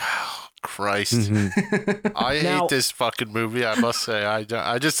instead. Christ. Mm-hmm. I hate this fucking movie, I must say.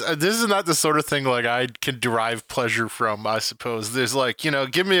 This is not the sort of thing like I can derive pleasure from, I suppose. There's like,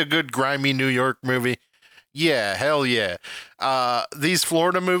 give me a good grimy New York movie. Yeah, hell yeah. These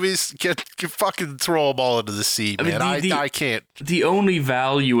Florida movies, get fucking throw them all into the sea, man. I can't. The only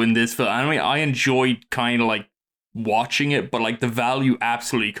value in this film, I mean, I enjoyed kind of like watching it, but like the value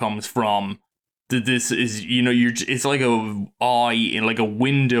absolutely comes from this is, it's like a eye in like a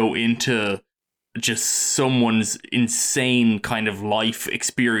window into just someone's insane kind of life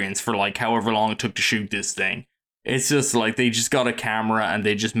experience for like however long it took to shoot this thing. It's just like they just got a camera and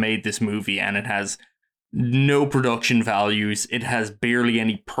they just made this movie, and it has no production values. It has barely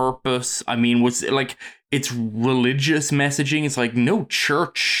any purpose. I mean, it's religious messaging. It's like no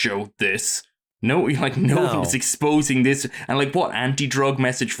church showed this. Nobody's exposing this. And like, what anti-drug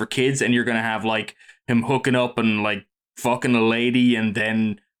message for kids? And you're gonna have like him hooking up and like fucking a lady, and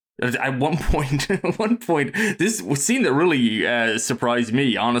then at one point, this was a scene that really surprised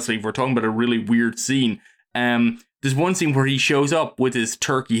me. Honestly, if we're talking about a really weird scene, there's one scene where he shows up with his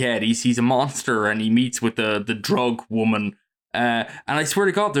turkey head. He's a monster, and he meets with the drug woman. And I swear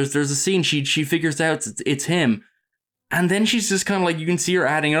to God, there's a scene she figures out it's him, and then she's just kind of like, you can see her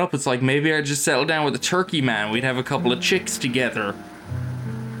adding it up. It's like, maybe I just settle down with the turkey man. We'd have a couple of chicks together.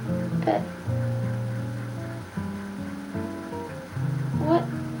 But what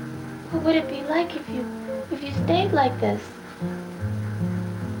would it be like if you stayed like this?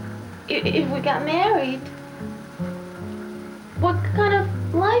 If we got married? What kind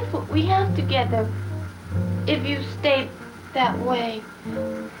of life would we have together if you stayed that way?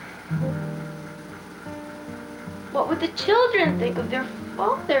 What would the children think of their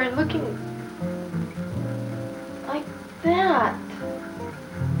father looking like that?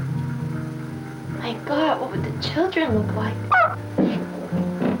 My God, what would the children look like?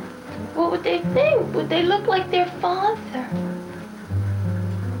 What would they think? Would they look like their father?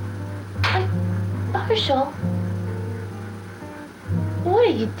 Like Marshall? What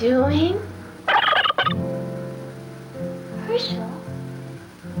are you doing? Herschel?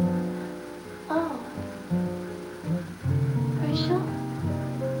 Oh. Herschel?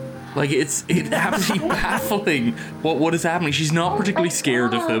 Like, it's absolutely baffling what is happening. She's not particularly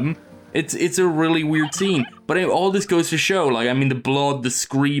scared of him. It's a really weird scene. But all this goes to show, like, I mean, the blood, the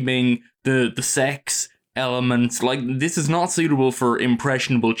screaming, the sex elements, like, this is not suitable for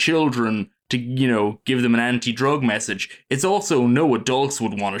impressionable children to, give them an anti-drug message. It's also no adults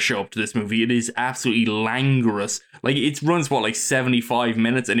would want to show up to this movie. It is absolutely languorous. Like, it runs, like 75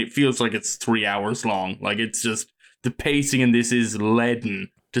 minutes, and it feels like it's 3 hours long. Like, it's just, the pacing in this is leaden,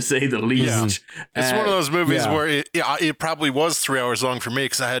 to say the least. Yeah. It's one of those movies where it probably was 3 hours long for me,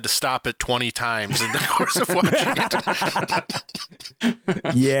 because I had to stop it 20 times in the course of watching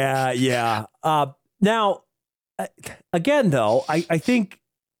it. Yeah. Now, again, though, I think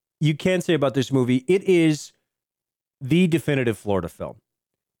you can say about this movie, it is the definitive Florida film.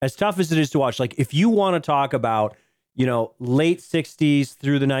 As tough as it is to watch, like, if you want to talk about, late 60s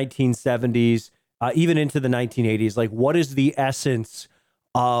through the 1970s, even into the 1980s, like, what is the essence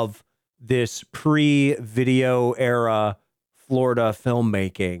of this pre-video era Florida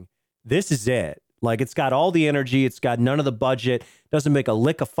filmmaking? This is it. Like, it's got all the energy. It's got none of the budget. Doesn't make a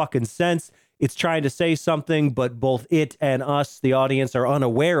lick of fucking sense. It's trying to say something, but both it and us, the audience, are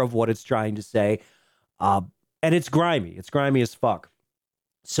unaware of what it's trying to say. And it's grimy. It's grimy as fuck.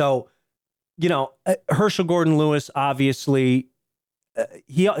 So, Herschel Gordon Lewis, obviously,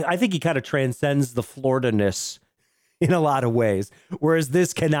 I think he kind of transcends the Florida-ness in a lot of ways, whereas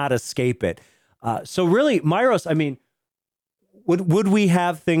this cannot escape it. So really, Myros, I mean, would we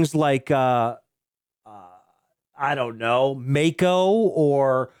have things like, I don't know, Mako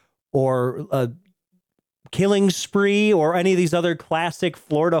or Killing Spree or any of these other classic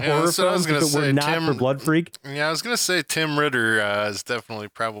Florida horror films that were not for Blood Freak? Yeah, I was going to say Tim Ritter is definitely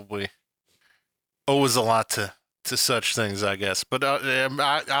probably owes a lot to such things, I guess. But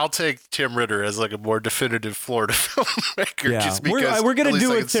I'll take Tim Ritter as like a more definitive Florida filmmaker. Yeah, just because we're going to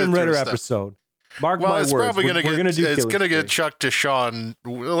do a like Tim Ritter episode. Mark Well, my it's words. probably We're gonna do. it's Killing gonna get Spree. chucked to Sean.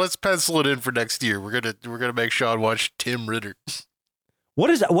 Let's pencil it in for next year. We're gonna make Sean watch Tim Ritter. What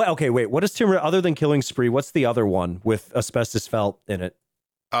is that? Okay, wait. What is Tim Ritter other than Killing Spree? What's the other one with asbestos felt in it?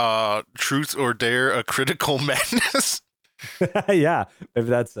 Truth or Dare: A Critical Madness. Yeah, if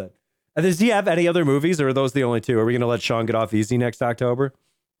that's it. Does he have any other movies, or are those the only two? Are we gonna let Sean get off easy next October?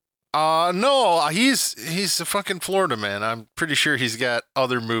 No, he's a fucking Florida man. I'm pretty sure he's got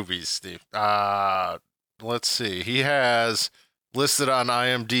other movies, Steve. Let's see. He has listed on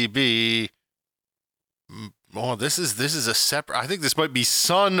IMDb. Oh, this is a separate. I think this might be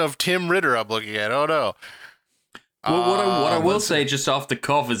Son of Tim Ritter. I'm looking at. Oh no. Well, what I will say just off the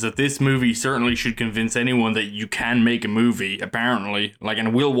cuff is that this movie certainly should convince anyone that you can make a movie, apparently.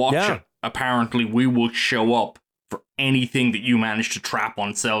 And we'll watch it. Apparently, we will show up for anything that you manage to trap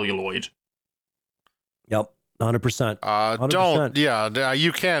on celluloid. Yep, 100%. Don't. Yeah,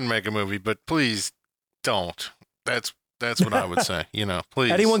 you can make a movie, but please don't. That's what I would say.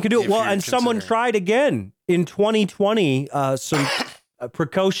 Please. Anyone can do it. if Well, you're and someone considering. tried again in 2020. Some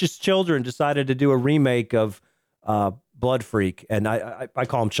precocious children decided to do a remake of Blood Freak, and I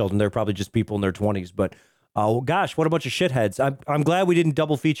call them children. They're probably just people in their 20s. But gosh, what a bunch of shitheads! I'm glad we didn't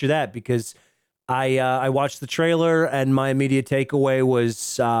double feature that because I watched the trailer and my immediate takeaway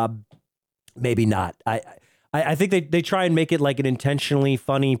was maybe not. I think they try and make it like an intentionally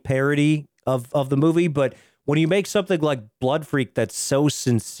funny parody of the movie, but when you make something like Blood Freak that's so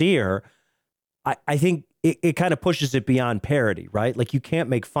sincere, I think it kind of pushes it beyond parody, right? Like you can't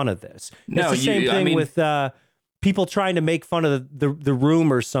make fun of this. No, it's the same thing with people trying to make fun of the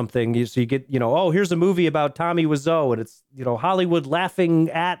Room or something. So you get, here's a movie about Tommy Wiseau, and it's, Hollywood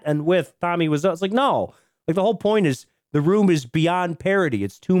laughing at and with Tommy Wiseau. It's like, no, like the whole point is the Room is beyond parody.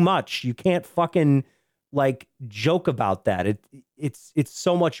 It's too much. You can't fucking like joke about that. It's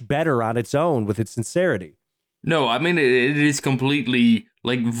so much better on its own with its sincerity. No, I mean, it is completely,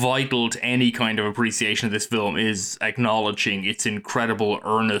 vital to any kind of appreciation of this film is acknowledging its incredible,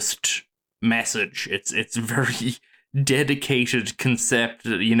 earnest message. It's very dedicated concept,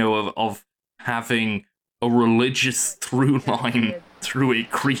 of having a religious through line through a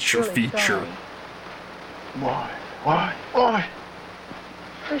creature feature. Why?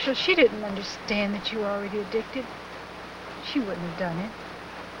 Herschel, she didn't understand that you were already addicted. She wouldn't have done it.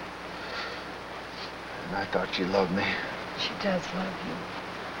 And I thought she loved me. She does love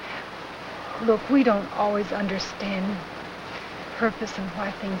you. Look, we don't always understand purpose and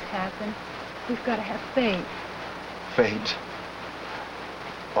why things happen. We've got to have faith. Fate.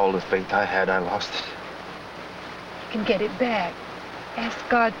 All the faith I had, I lost it. You can get it back. Ask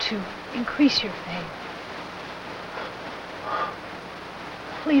God to increase your faith.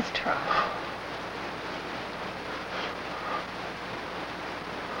 Please try.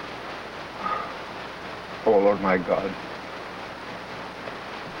 Oh, Lord, my God.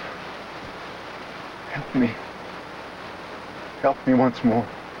 Help me. Help me once more.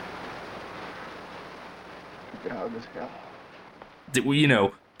 To get out of this hell.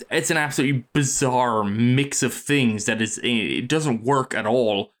 It's an absolutely bizarre mix of things that it doesn't work at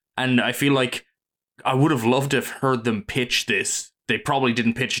all. And I feel like I would have loved to have heard them pitch this. They probably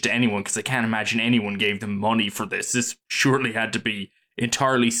didn't pitch it to anyone because I can't imagine anyone gave them money for this. This surely had to be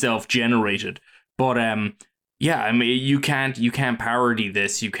entirely self-generated. But you can't parody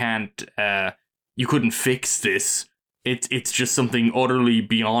this. You couldn't fix this. It's just something utterly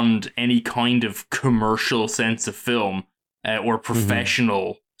beyond any kind of commercial sense of film or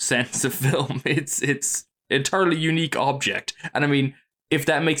professional sense of film. It's entirely unique object. And I mean, if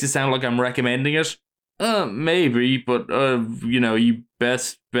that makes it sound like I'm recommending it, maybe. But you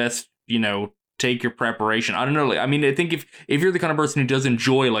best take your preparation. I don't know. I think if you're the kind of person who does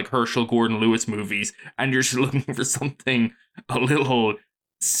enjoy Herschel Gordon Lewis movies and you're just looking for something a little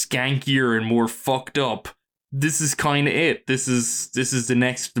skankier and more fucked up, this is kind of it. This is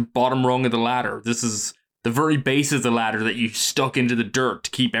the bottom rung of the ladder. This is the very base of the ladder that you stuck into the dirt to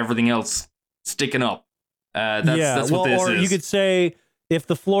keep everything else sticking up. That's what this is. You could say if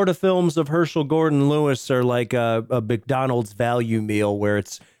the Florida films of Herschel Gordon Lewis are like a McDonald's value meal where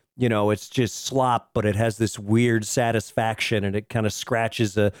it's just slop, but it has this weird satisfaction and it kind of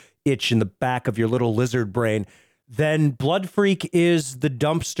scratches a itch in the back of your little lizard brain, then Blood Freak is the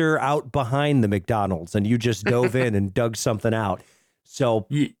dumpster out behind the McDonald's and you just dove in and dug something out. So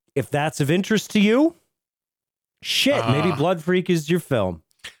if that's of interest to you, maybe Blood Freak is your film.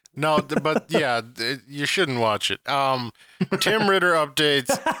 No, but yeah, you shouldn't watch it. Tim Ritter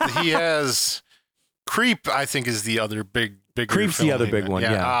updates. He has Creep, I think, is the other bigger Creep's film the other big one,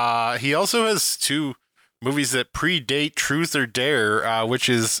 yeah. He also has two movies that predate Truth or Dare, which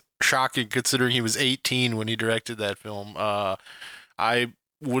is shocking considering he was 18 when he directed that film. I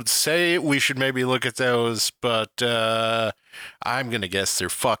would say we should maybe look at those, but I'm going to guess they're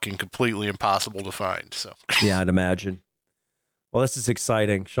fucking completely impossible to find. So Yeah, I'd imagine. Well, this is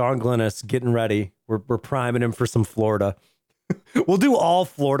exciting. Sean Glennis getting ready. We're priming him for some Florida. We'll do all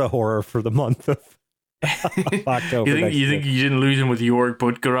Florida horror for the month of October. You think you didn't lose him with York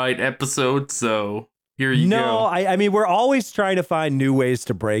Butgerite episode? So here you go. No, I mean, we're always trying to find new ways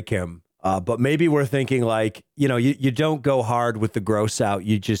to break him. But maybe we're thinking like, you don't go hard with the gross out.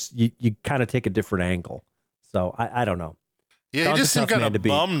 You just, you kind of take a different angle. So I don't know. yeah, Sean's he a just seemed tough kind man to of beat.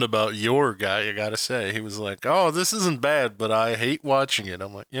 bummed about your guy. I gotta say, he was like, "Oh, this isn't bad, but I hate watching it."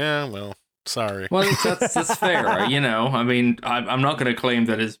 I'm like, "Yeah, well, sorry." Well, that's fair. I mean, I'm not going to claim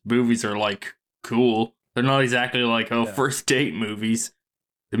that his movies are like cool. They're not exactly like first date movies.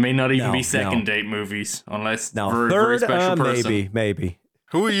 They may not even be second date movies, unless for a very third, special person. maybe.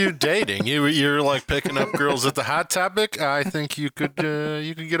 Who are you dating? You're like picking up girls at the Hot Topic. I think you could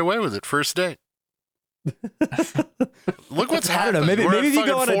get away with it. First date. Look what's I don't know, happening. maybe We're if at you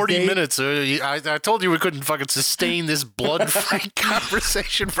go fucking on a 40 date- minutes. I told you we couldn't fucking sustain this blood fight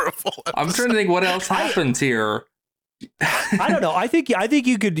conversation for a full episode. I'm trying to think what else happens here. I don't know. I think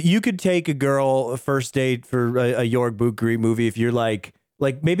you could take a girl a first date for a York Butgerite movie if you're like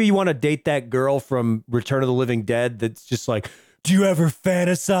maybe you want to date that girl from Return of the Living Dead that's just like, do you ever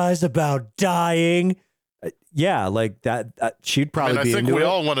fantasize about dying? Yeah, like that. She'd probably I be think into we it.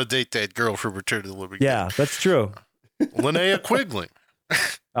 all want to date that girl from Return to the Living Yeah, that's true. Dead. Linnea Quigley.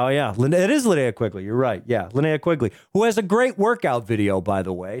 Oh yeah, it is Linnea Quigley. You're right. Yeah, Linnea Quigley, who has a great workout video, by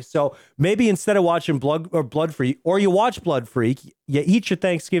the way. So maybe instead of watching Blood Freak, or you watch Blood Freak, you eat your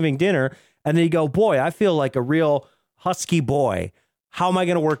Thanksgiving dinner, and then you go, boy, I feel like a real husky boy. How am I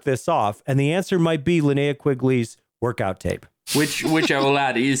going to work this off? And the answer might be Linnea Quigley's workout tape. Which I will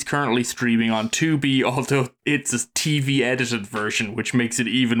add is currently streaming on Tubi, although it's a TV edited version, which makes it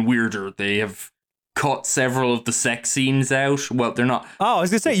even weirder. They have cut several of the sex scenes out. Well, they're not. Oh, I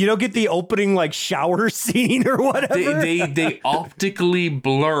was gonna say you don't get the opening like shower scene or whatever. They optically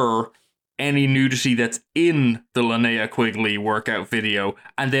blur any nudity that's in the Linnea Quigley workout video,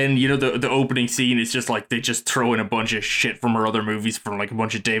 and then the opening scene is just like they just throw in a bunch of shit from her other movies, from like a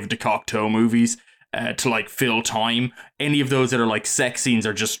bunch of David DeCocteau movies. To like fill time. Any of those that are like sex scenes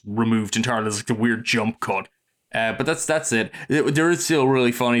are just removed entirely. There's like the weird jump cut. But that's it. There is still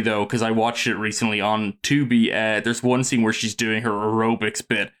really funny though, because I watched it recently on Tubi. There's one scene where she's doing her aerobics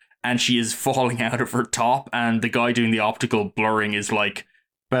bit and she is falling out of her top, and the guy doing the optical blurring is like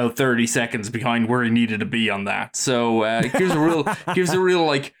about 30 seconds behind where he needed to be on that. So it gives a real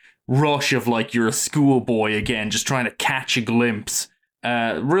like rush of like you're a schoolboy again, just trying to catch a glimpse.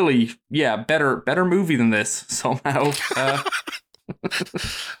 Really, yeah, better movie than this somehow.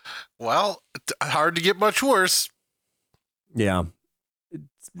 Well, hard to get much worse. Yeah,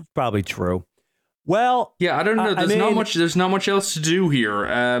 it's probably true. Well, yeah, I don't know. There's not much else to do here.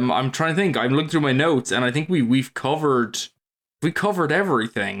 I'm trying to think. I'm looking through my notes, and I think we've covered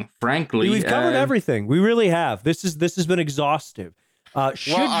everything. Frankly, we've covered everything. We really have. This has been exhaustive.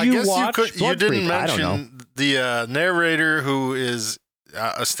 Should I you guess watch you didn't Freak? I don't know. mention the narrator who is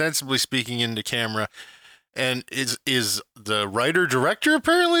ostensibly speaking into camera and is the writer-director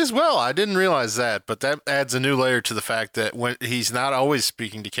apparently as well. I didn't realize that, but that adds a new layer to the fact that when he's not always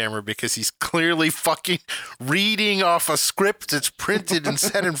speaking to camera, because he's clearly fucking reading off a script that's printed and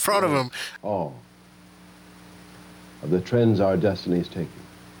set in front of him. All of the trends our destiny is taking.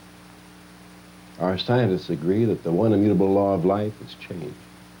 Our scientists agree that the one immutable law of life is change.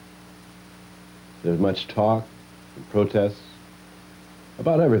 There's much talk and protests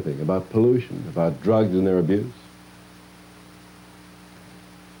about everything, about pollution, about drugs and their abuse.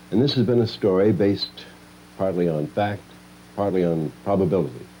 And this has been a story based partly on fact, partly on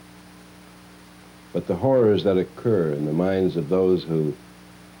probability. But the horrors that occur in the minds of those who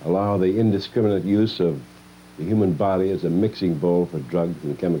allow the indiscriminate use of the human body as a mixing bowl for drugs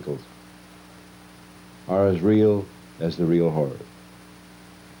and chemicals are as real as the real horrors.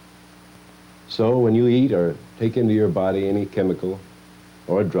 So when you eat or take into your body any chemical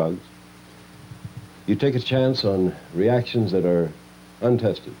or drugs, you take a chance on reactions that are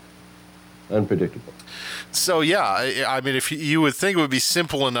untested, unpredictable. So yeah, I mean, if you would think it would be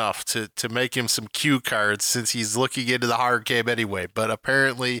simple enough to make him some cue cards since he's looking into the hard game anyway, but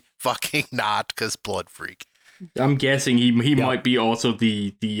apparently fucking not, because Blood Freak. I'm guessing he might be also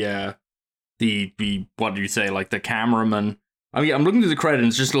the what do you say, like the cameraman. I mean, I'm looking through the credits.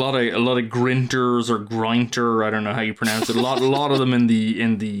 It's just a lot of grinters or grinter. I don't know how you pronounce it. A lot of them in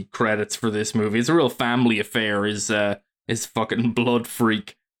the credits for this movie. It's a real family affair. Is fucking Blood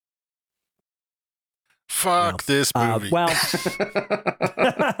Freak. Fuck this movie. Well,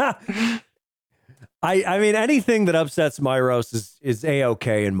 I mean, anything that upsets Myros is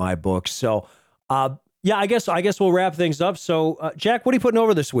A-okay in my book. So, yeah, I guess we'll wrap things up. So, Jack, what are you putting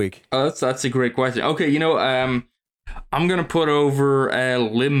over this week? That's a great question. Okay, I'm gonna put over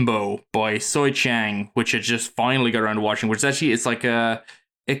Limbo by Soi Chang, which I just finally got around to watching. Which actually, it's like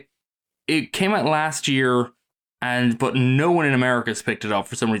it came out last year, but no one in America has picked it up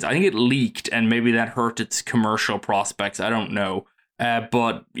for some reason. I think it leaked, and maybe that hurt its commercial prospects. I don't know.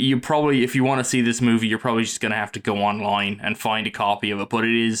 But you probably, if you want to see this movie, you're probably just gonna have to go online and find a copy of it. But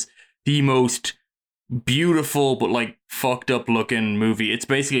it is the most beautiful but like fucked up looking movie. It's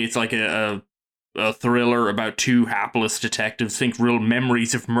like a thriller about two hapless detectives, think Real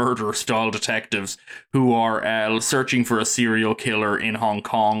Memories of Murder style detectives, who are searching for a serial killer in Hong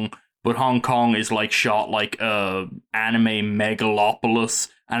Kong. But Hong Kong is like shot like a anime megalopolis,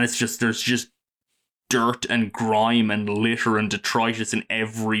 and there's just dirt and grime and litter and detritus in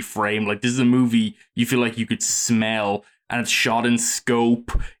every frame. Like, this is a movie you feel like you could smell, and it's shot in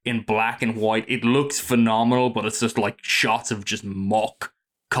scope in black and white. It looks phenomenal, but it's just like shots of just muck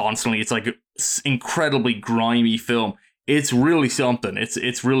constantly. It's like incredibly grimy film. It's really something.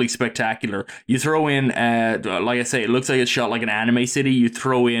 It's really spectacular. You throw in, like I say, it looks like it's shot like an anime city. You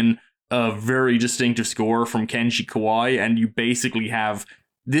throw in a very distinctive score from Kenji Kawai, and you basically have,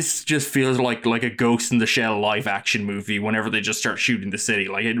 this just feels like a Ghost in the Shell live action movie whenever they just start shooting the city.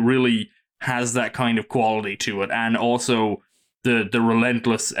 Like, it really has that kind of quality to it, and also the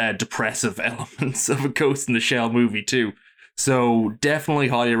relentless depressive elements of a Ghost in the Shell movie too. So definitely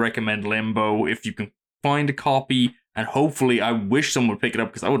highly recommend Limbo if you can find a copy, and hopefully I wish someone would pick it up,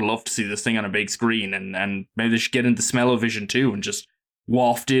 because I would love to see this thing on a big screen, and maybe they should get into smell-o-vision too and just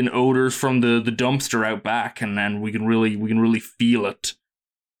waft in odors from the dumpster out back, and then we can really feel it.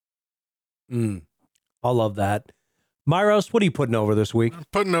 I love that. Myros, what are you putting over this week? I'm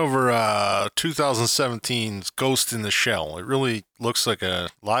putting over 2017's Ghost in the Shell. It really looks like a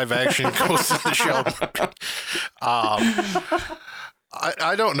live-action Ghost in the Shell.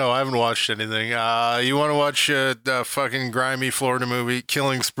 I don't know. I haven't watched anything. You want to watch a fucking grimy Florida movie?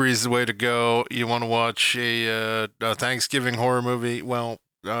 Killing Spree is the way to go. You want to watch a Thanksgiving horror movie? Well,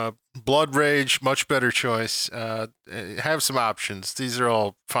 Blood Rage, much better choice. Have some options. These are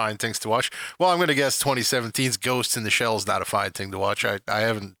all fine things to watch. Well, I'm going to guess 2017's Ghost in the Shell is not a fine thing to watch. I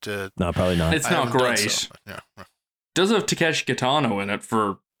haven't. No, probably not. It's not great. So. Yeah. Does have Takeshi Kitano in it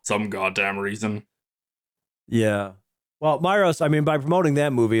for some goddamn reason. Yeah. Well, Myros, I mean, by promoting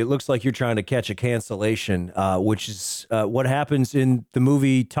that movie, it looks like you're trying to catch a cancellation, which is what happens in the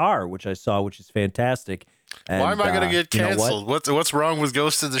movie Tar, which I saw, which is fantastic. And, why am I going to get canceled? What's wrong with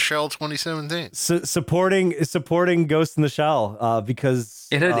Ghost in the Shell 2017? Supporting Ghost in the Shell because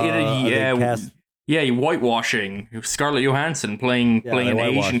whitewashing. Scarlett Johansson playing an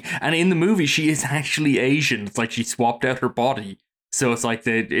Asian, and in the movie she is actually Asian. It's like she swapped out her body. So it's like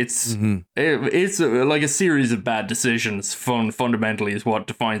it's like a series of bad decisions. Fundamentally, is what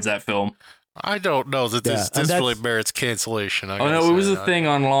defines that film. I don't know that this really merits cancellation. It was a thing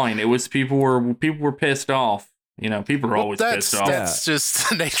online. It was people were pissed off. You know, people are always pissed off. That's just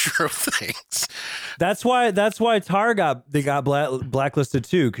the nature of things. That's why Tar got blacklisted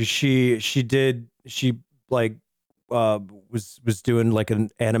too, because she was doing like an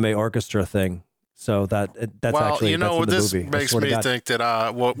anime orchestra thing. So that's actually that's in the this movie. Makes me think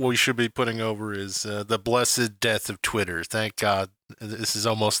that what we should be putting over is the blessed death of Twitter. Thank God this is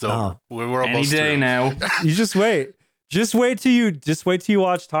almost over. We're almost any day now. You just wait. Just wait till you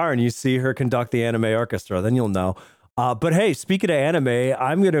watch Tar and you see her conduct the anime orchestra. Then you'll know. But hey, speaking of anime,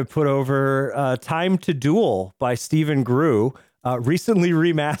 I'm gonna put over Time to Duel by Stephen Grew, recently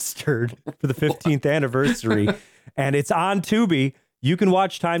remastered for the 15th anniversary, and it's on Tubi. You can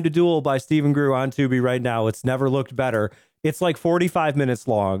watch Time to Duel by Stephen Grew on Tubi right now. It's never looked better. It's like 45 minutes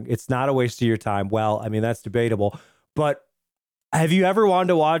long. It's not a waste of your time. Well, I mean, that's debatable. But have you ever wanted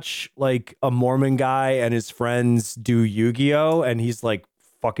to watch like a Mormon guy and his friends do Yu-Gi-Oh! And he's like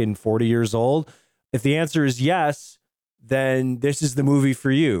fucking 40 years old? If the answer is yes, then this is the movie for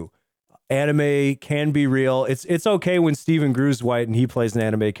you. Anime can be real. It's okay when Stephen Grew's white and he plays an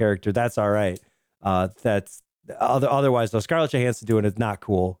anime character. That's all right. Otherwise, though, Scarlett Johansson doing it is not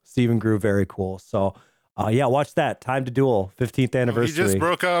cool. Stephen Grew, very cool. So, watch that. Time to Duel, 15th anniversary. He just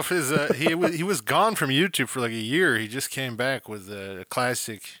broke off his. He was gone from YouTube for like a year. He just came back with a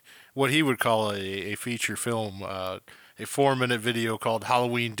classic, what he would call a feature film, a 4-minute video called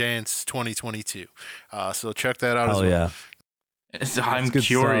Halloween Dance 2022. So check that out as well. Yeah. I'm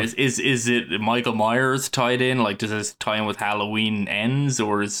curious. Is it Michael Myers tied in? Like, does this tie in with Halloween Ends,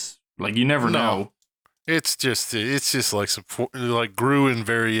 or is like you never know? It's just like like Gru in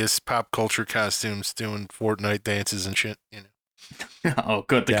various pop culture costumes doing Fortnite dances and shit. You know. Oh,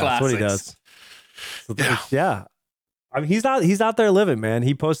 good. The Yeah, classics. that's what he does. So Yeah. yeah. I mean, he's out there living, man.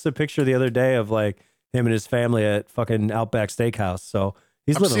 He posted a picture the other day of like him and his family at fucking Outback Steakhouse. So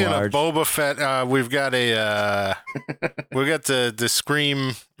he's I'm living seeing large. a Boba Fett. We've got we got the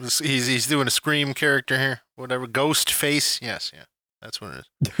Scream. He's doing a Scream character here. Whatever, Ghost Face. Yes, yeah, that's what it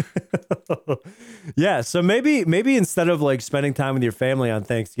is. Yeah, so maybe instead of like spending time with your family on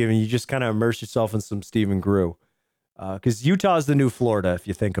Thanksgiving, you just kind of immerse yourself in some Stephen Grew, because Utah is the new Florida if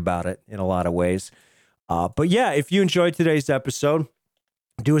you think about it in a lot of ways. But yeah, if you enjoyed today's episode,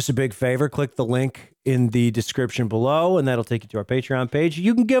 do us a big favor, click the link in the description below, and that'll take you to our Patreon page.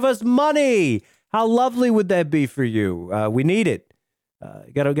 You can give us money. How lovely would that be for you? We need it.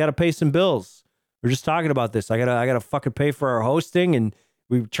 Gotta pay some bills. We're just talking about this. I gotta fucking pay for our hosting, and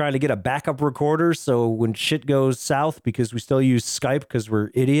we're trying to get a backup recorder so when shit goes south, because we still use Skype because we're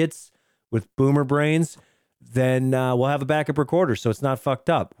idiots with boomer brains, then we'll have a backup recorder so it's not fucked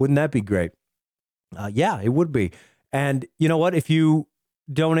up. Wouldn't that be great? Yeah, it would be. And you know what? If you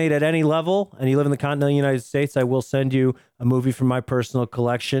donate at any level and you live in the continental United States, I will send you a movie from my personal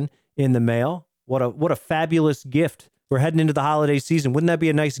collection in the mail. What a fabulous gift. We're heading into the holiday season. Wouldn't that be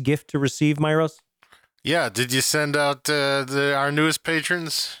a nice gift to receive, Myros? Yeah. Did you send out our newest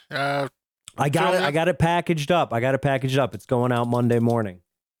patrons? I got it packaged up. It's going out Monday morning.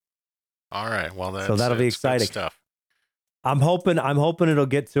 All right. Well, So that'll be that's good exciting. stuff. I'm hoping it'll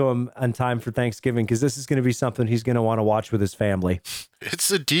get to him on time for Thanksgiving, because this is going to be something he's going to want to watch with his family.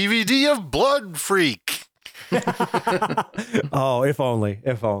 It's a DVD of Blood Freak. Oh, if only.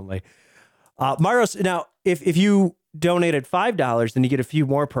 Myros, now, if you donated $5, then you get a few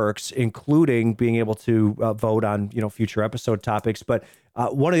more perks, including being able to vote on future episode topics. But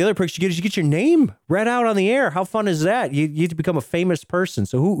one of the other perks you get your name read out on the air. How fun is that? You get to become a famous person.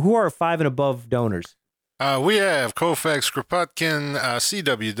 So who are 5 and above donors? We have Koufax, Kropotkin,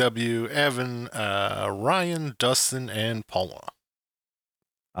 CWW, Evan, Ryan, Dustin, and Paula.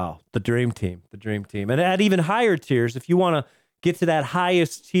 Oh, the dream team. And at even higher tiers, if you want to get to that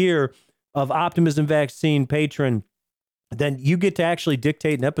highest tier of Optimism Vaccine patron, then you get to actually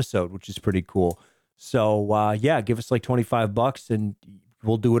dictate an episode, which is pretty cool. So, yeah, give us like $25 and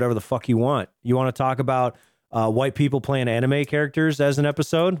we'll do whatever the fuck you want. You want to talk about white people playing anime characters as an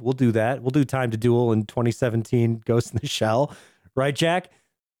episode? We'll do that. We'll do Time to Duel in 2017 Ghost in the Shell. Right, Jack?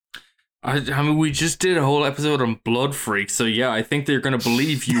 I mean, we just did a whole episode on Blood Freak, so yeah, I think they're going to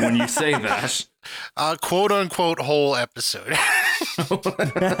believe you when you say that. Quote unquote whole episode. We'll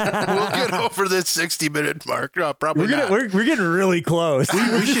get over this 60-minute mark. Probably not. We're getting really close.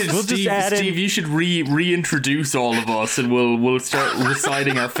 We'll just add Steve, you should reintroduce all of us, and we'll start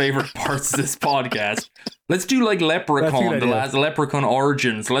reciting our favorite parts of this podcast. Let's do like Leprechaun, the last Leprechaun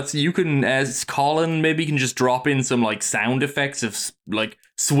Origins. You can, as Colin, maybe you can just drop in some like sound effects of like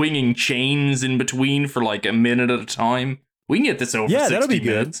swinging chains in between for like a minute at a time. We can get this over 60 that'll be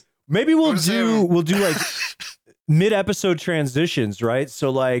minutes. Good. Maybe we'll do like mid-episode transitions, right? So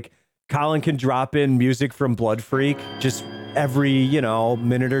like Colin can drop in music from Blood Freak, just every,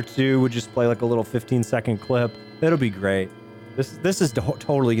 minute or two would just play like a little 15-second clip. It'll be great. This is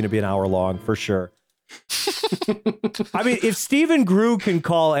totally going to be an hour long for sure. I mean, if Stephen Grew can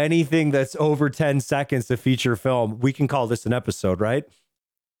call anything that's over 10 seconds a feature film, we can call this an episode, right?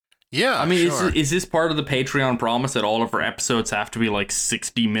 Yeah, I mean, sure. is this part of the Patreon promise that all of our episodes have to be like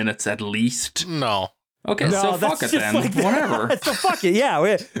 60 minutes at least? No. Okay, so fuck it then. Like whatever. So fuck it.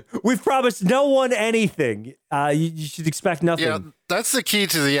 Yeah, we've promised no one anything. You should expect nothing. Yeah, that's the key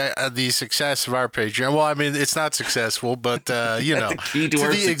to the success of our Patreon. Well, I mean, it's not successful, but the key to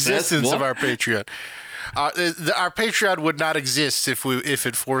our the success, existence what? of our Patreon. Our Patreon would not exist if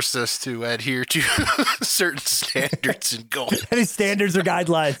it forced us to adhere to certain standards and goals. Any standards or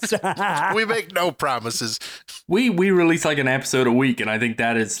guidelines? We make no promises. We release like an episode a week, and I think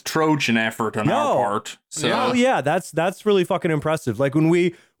that is Trojan effort on our part. So Oh yeah, that's really fucking impressive. Like when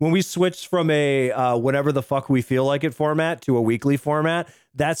we switched from a whatever the fuck we feel like it format to a weekly format,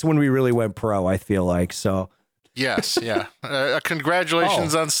 that's when we really went pro, I feel like. So Yes, yeah.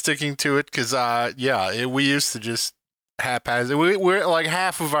 Congratulations on sticking to it, because we used to just haphazard. We're like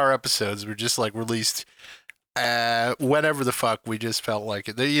half of our episodes were just like released whenever the fuck we just felt like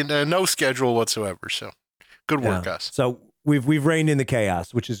it. No schedule whatsoever. So good work, us. So we've reined in the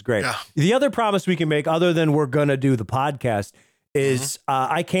chaos, which is great. Yeah. The other promise we can make, other than we're gonna do the podcast, is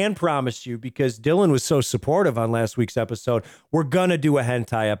I can promise you, because Dylan was so supportive on last week's episode, we're gonna do a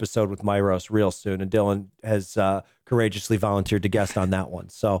hentai episode with Myros real soon, and Dylan has courageously volunteered to guest on that one.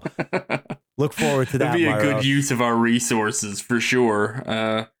 So Look forward to that. That'd be a Myro. good use of our resources for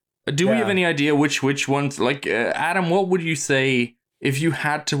sure. Do we have any idea which ones? Like, Adam, what would you say if you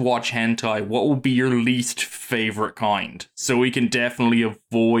had to watch hentai? What would be your least favorite kind? So we can definitely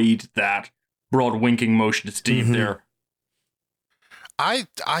avoid that broad winking motion to Steve there.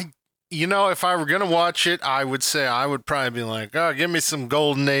 If I were gonna watch it, I would say I would probably be like, oh, give me some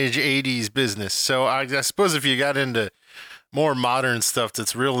golden age '80s business. So I suppose if you got into more modern stuff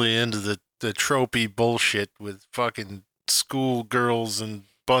that's really into the tropey bullshit with fucking schoolgirls and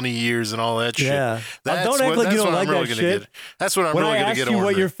bunny ears and all that shit. Yeah. Don't act like you don't like that shit. That's what I'm really gonna get over. When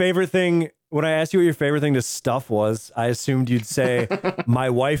I asked you what your favorite thing to stuff was, I assumed you'd say my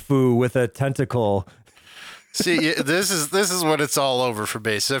waifu with a tentacle. See, this is what it's all over for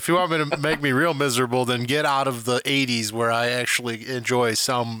me. So if you want me to make me real miserable, then get out of the 80s where I actually enjoy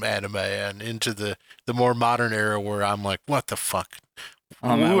some anime and into the more modern era where I'm like, what the fuck?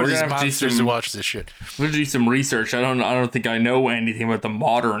 Who are these monsters who watch this shit? We're gonna do some research. I don't think I know anything about the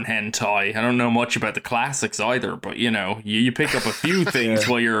modern hentai. I don't know much about the classics either, but you pick up a few things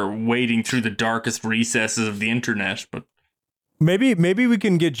while you're wading through the darkest recesses of the internet, but Maybe we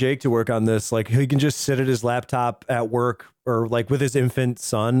can get Jake to work on this. Like, he can just sit at his laptop at work or like with his infant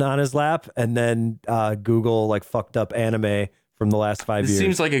son on his lap and then Google like fucked up anime from the last 5 years. It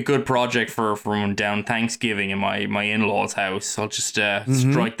seems like a good project for when down Thanksgiving in my in-laws' house. I'll just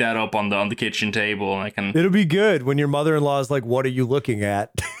strike that up on the kitchen table and I can. It'll be good when your mother-in-law is like, "What are you looking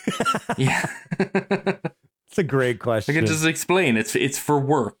at?" Yeah, it's a great question. I can just explain. It's for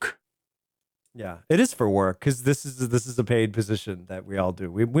work. Yeah, it is for work because this is a paid position that we all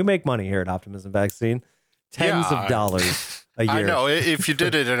do. We make money here at Optimism Vaccine, tens of dollars a year. I know. If you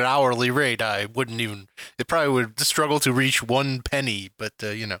did it at an hourly rate, I wouldn't even. It probably would struggle to reach 1 penny, but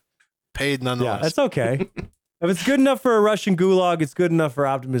paid nonetheless. Yeah, that's okay. If it's good enough for a Russian gulag, it's good enough for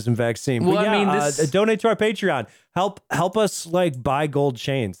Optimism Vaccine. Well, but yeah, I mean, donate to our Patreon. Help us like buy gold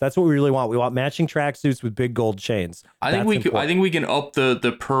chains. That's what we really want. We want matching tracksuits with big gold chains. I think we can up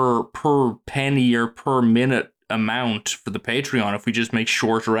the per penny or per minute amount for the Patreon if we just make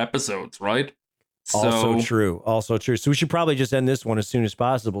shorter episodes, right? Also true. So we should probably just end this one as soon as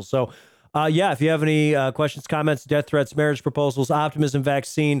possible. So if you have any questions, comments, death threats, marriage proposals,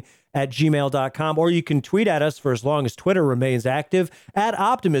 optimismvaccine@gmail.com, or you can tweet at us for as long as Twitter remains active at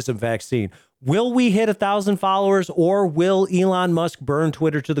optimismvaccine. Will we hit 1,000 followers or will Elon Musk burn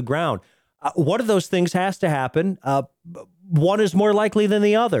Twitter to the ground? One of those things has to happen. One is more likely than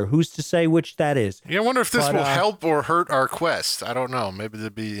the other. Who's to say which that is? Yeah, I wonder if this will help or hurt our quest. I don't know. Maybe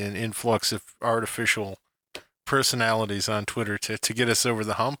there'd be an influx of artificial personalities on Twitter to get us over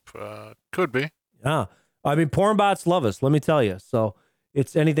the hump. Could be. Yeah. I mean, porn bots love us, let me tell you. So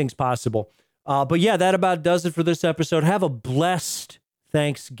anything's possible. But yeah, that about does it for this episode. Have a blessed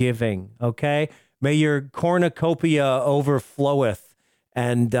Thanksgiving, okay? May your cornucopia overfloweth.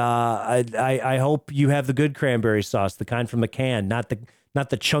 And I hope you have the good cranberry sauce, the kind from a can, not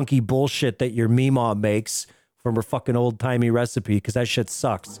the chunky bullshit that your Meemaw makes from her fucking old-timey recipe, because that shit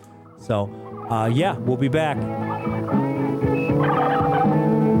sucks. So, we'll be back.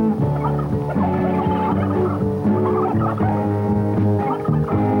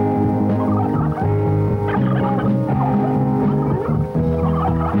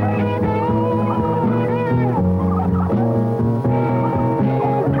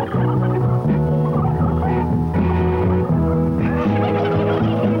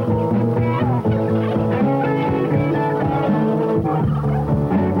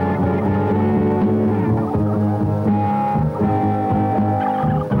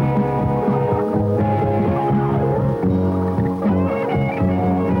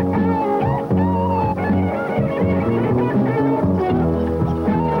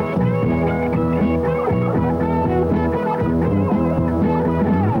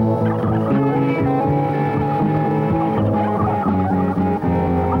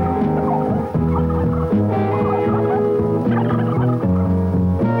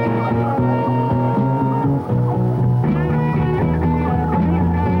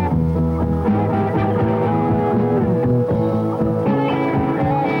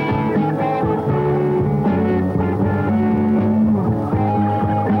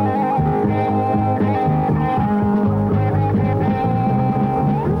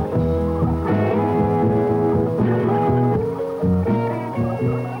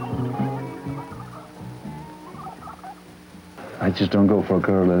 I just don't go for a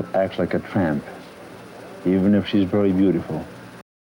girl that acts like a tramp, even if she's very beautiful.